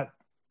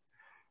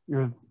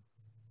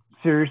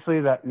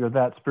seriously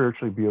that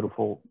spiritually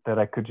beautiful that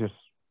I could just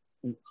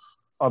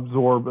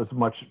absorb as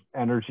much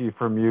energy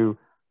from you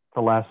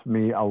to last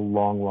me a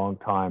long, long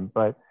time.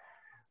 But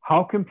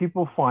how can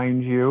people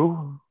find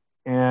you?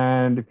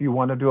 And if you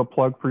want to do a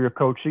plug for your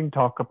coaching,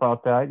 talk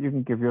about that. You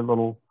can give your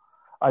little,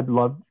 I'd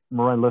love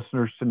my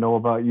listeners to know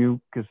about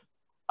you, because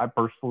I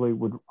personally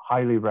would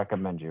highly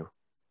recommend you.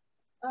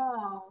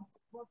 Oh,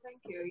 well,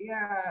 thank you.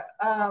 Yeah.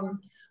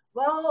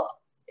 Well,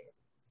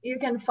 you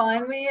can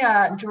find me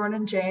at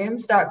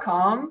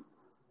jordanjames.com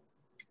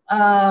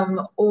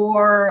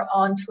or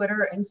on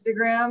Twitter,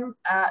 Instagram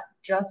at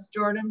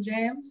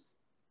justjordanjames.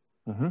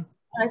 Mm-hmm.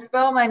 I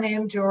spell my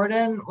name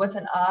Jordan with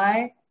an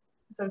I,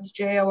 so it's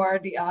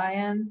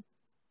Jordin.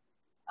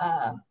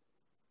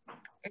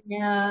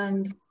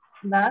 And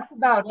that's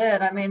about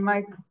it. I mean,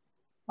 my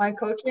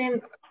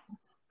coaching,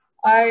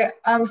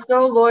 I'm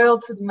so loyal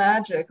to the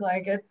magic.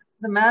 Like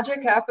the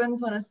magic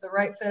happens when it's the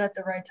right fit at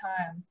the right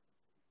time.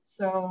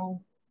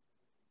 So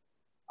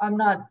I'm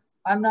not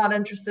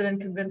interested in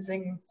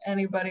convincing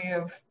anybody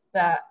of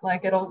that.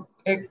 Like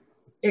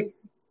it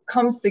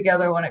comes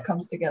together when it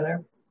comes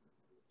together.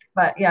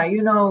 But yeah,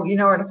 you know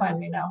where to find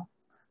me now.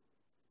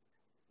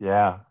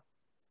 Yeah.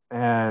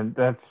 And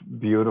that's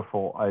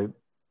beautiful.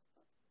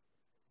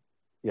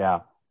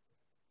 Yeah,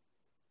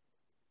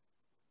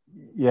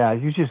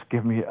 you just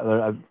give me,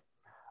 I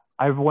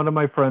have one of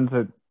my friends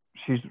that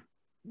she's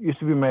used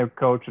to be my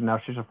coach and now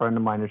she's a friend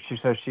of mine, and she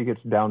says she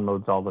gets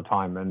downloads all the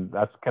time, and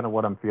that's kind of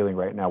what I'm feeling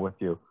right now with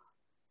you.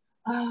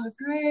 Oh,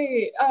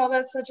 great. Oh,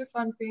 that's such a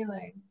fun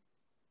feeling.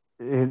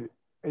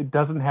 It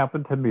doesn't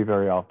happen to me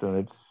very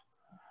often.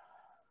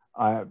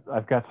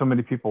 I've got so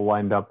many people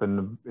lined up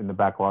in the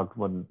backlog.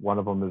 When one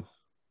of them is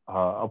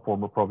a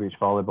former Pro Beach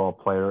volleyball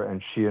player,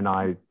 and she and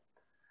I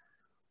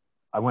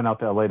went out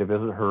to LA to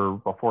visit her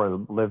before I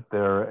lived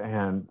there,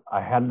 and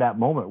I had that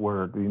moment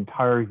where the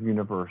entire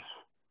universe,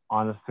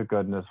 honest to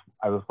goodness,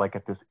 I was like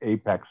at this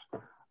apex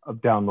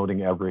of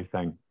downloading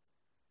everything.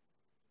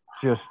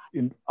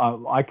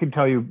 I can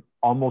tell you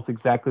almost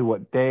exactly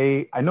what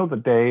day. I know the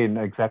day and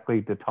exactly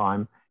the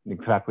time and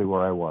exactly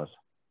where I was.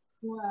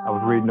 Wow. I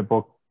was reading a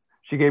book.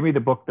 She gave me the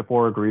book, The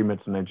Four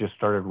Agreements, and I just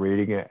started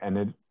reading it,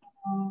 and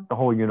the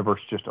whole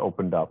universe just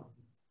opened up.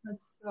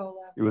 That's so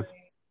lovely. It was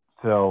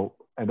so,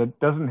 and it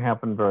doesn't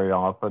happen very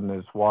often.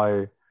 Is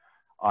why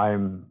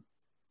I'm,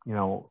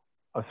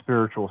 a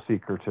spiritual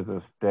seeker to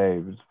this day,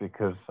 is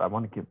because I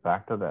want to get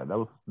back to that. That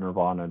was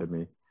nirvana to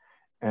me,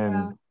 and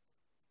yeah.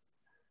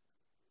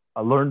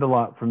 I learned a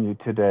lot from you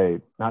today.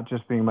 Not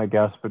just being my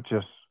guest, but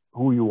just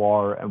who you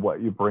are and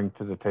what you bring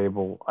to the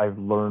table. I've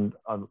learned.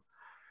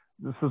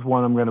 This is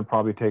one I'm going to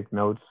probably take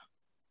notes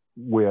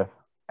with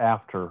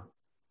after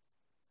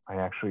I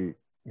actually,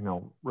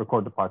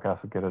 record the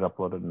podcast and get it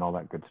uploaded and all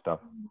that good stuff.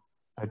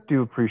 I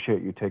do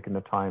appreciate you taking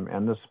the time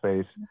and the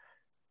space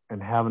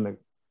and having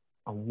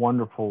a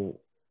wonderful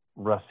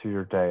rest of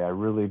your day. I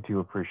really do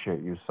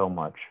appreciate you so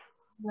much.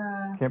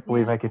 Yeah. Can't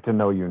believe I get to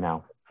know you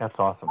now. That's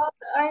awesome. Oh,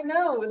 I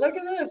know. Look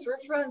at this. We're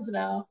friends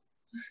now.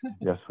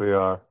 Yes, we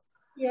are.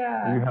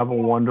 Yeah. You have a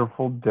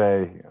wonderful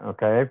day.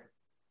 Okay.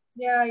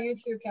 Yeah, you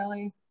too,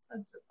 Kelly.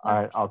 All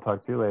right. I'll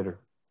talk to you later.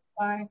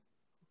 Bye.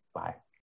 Bye.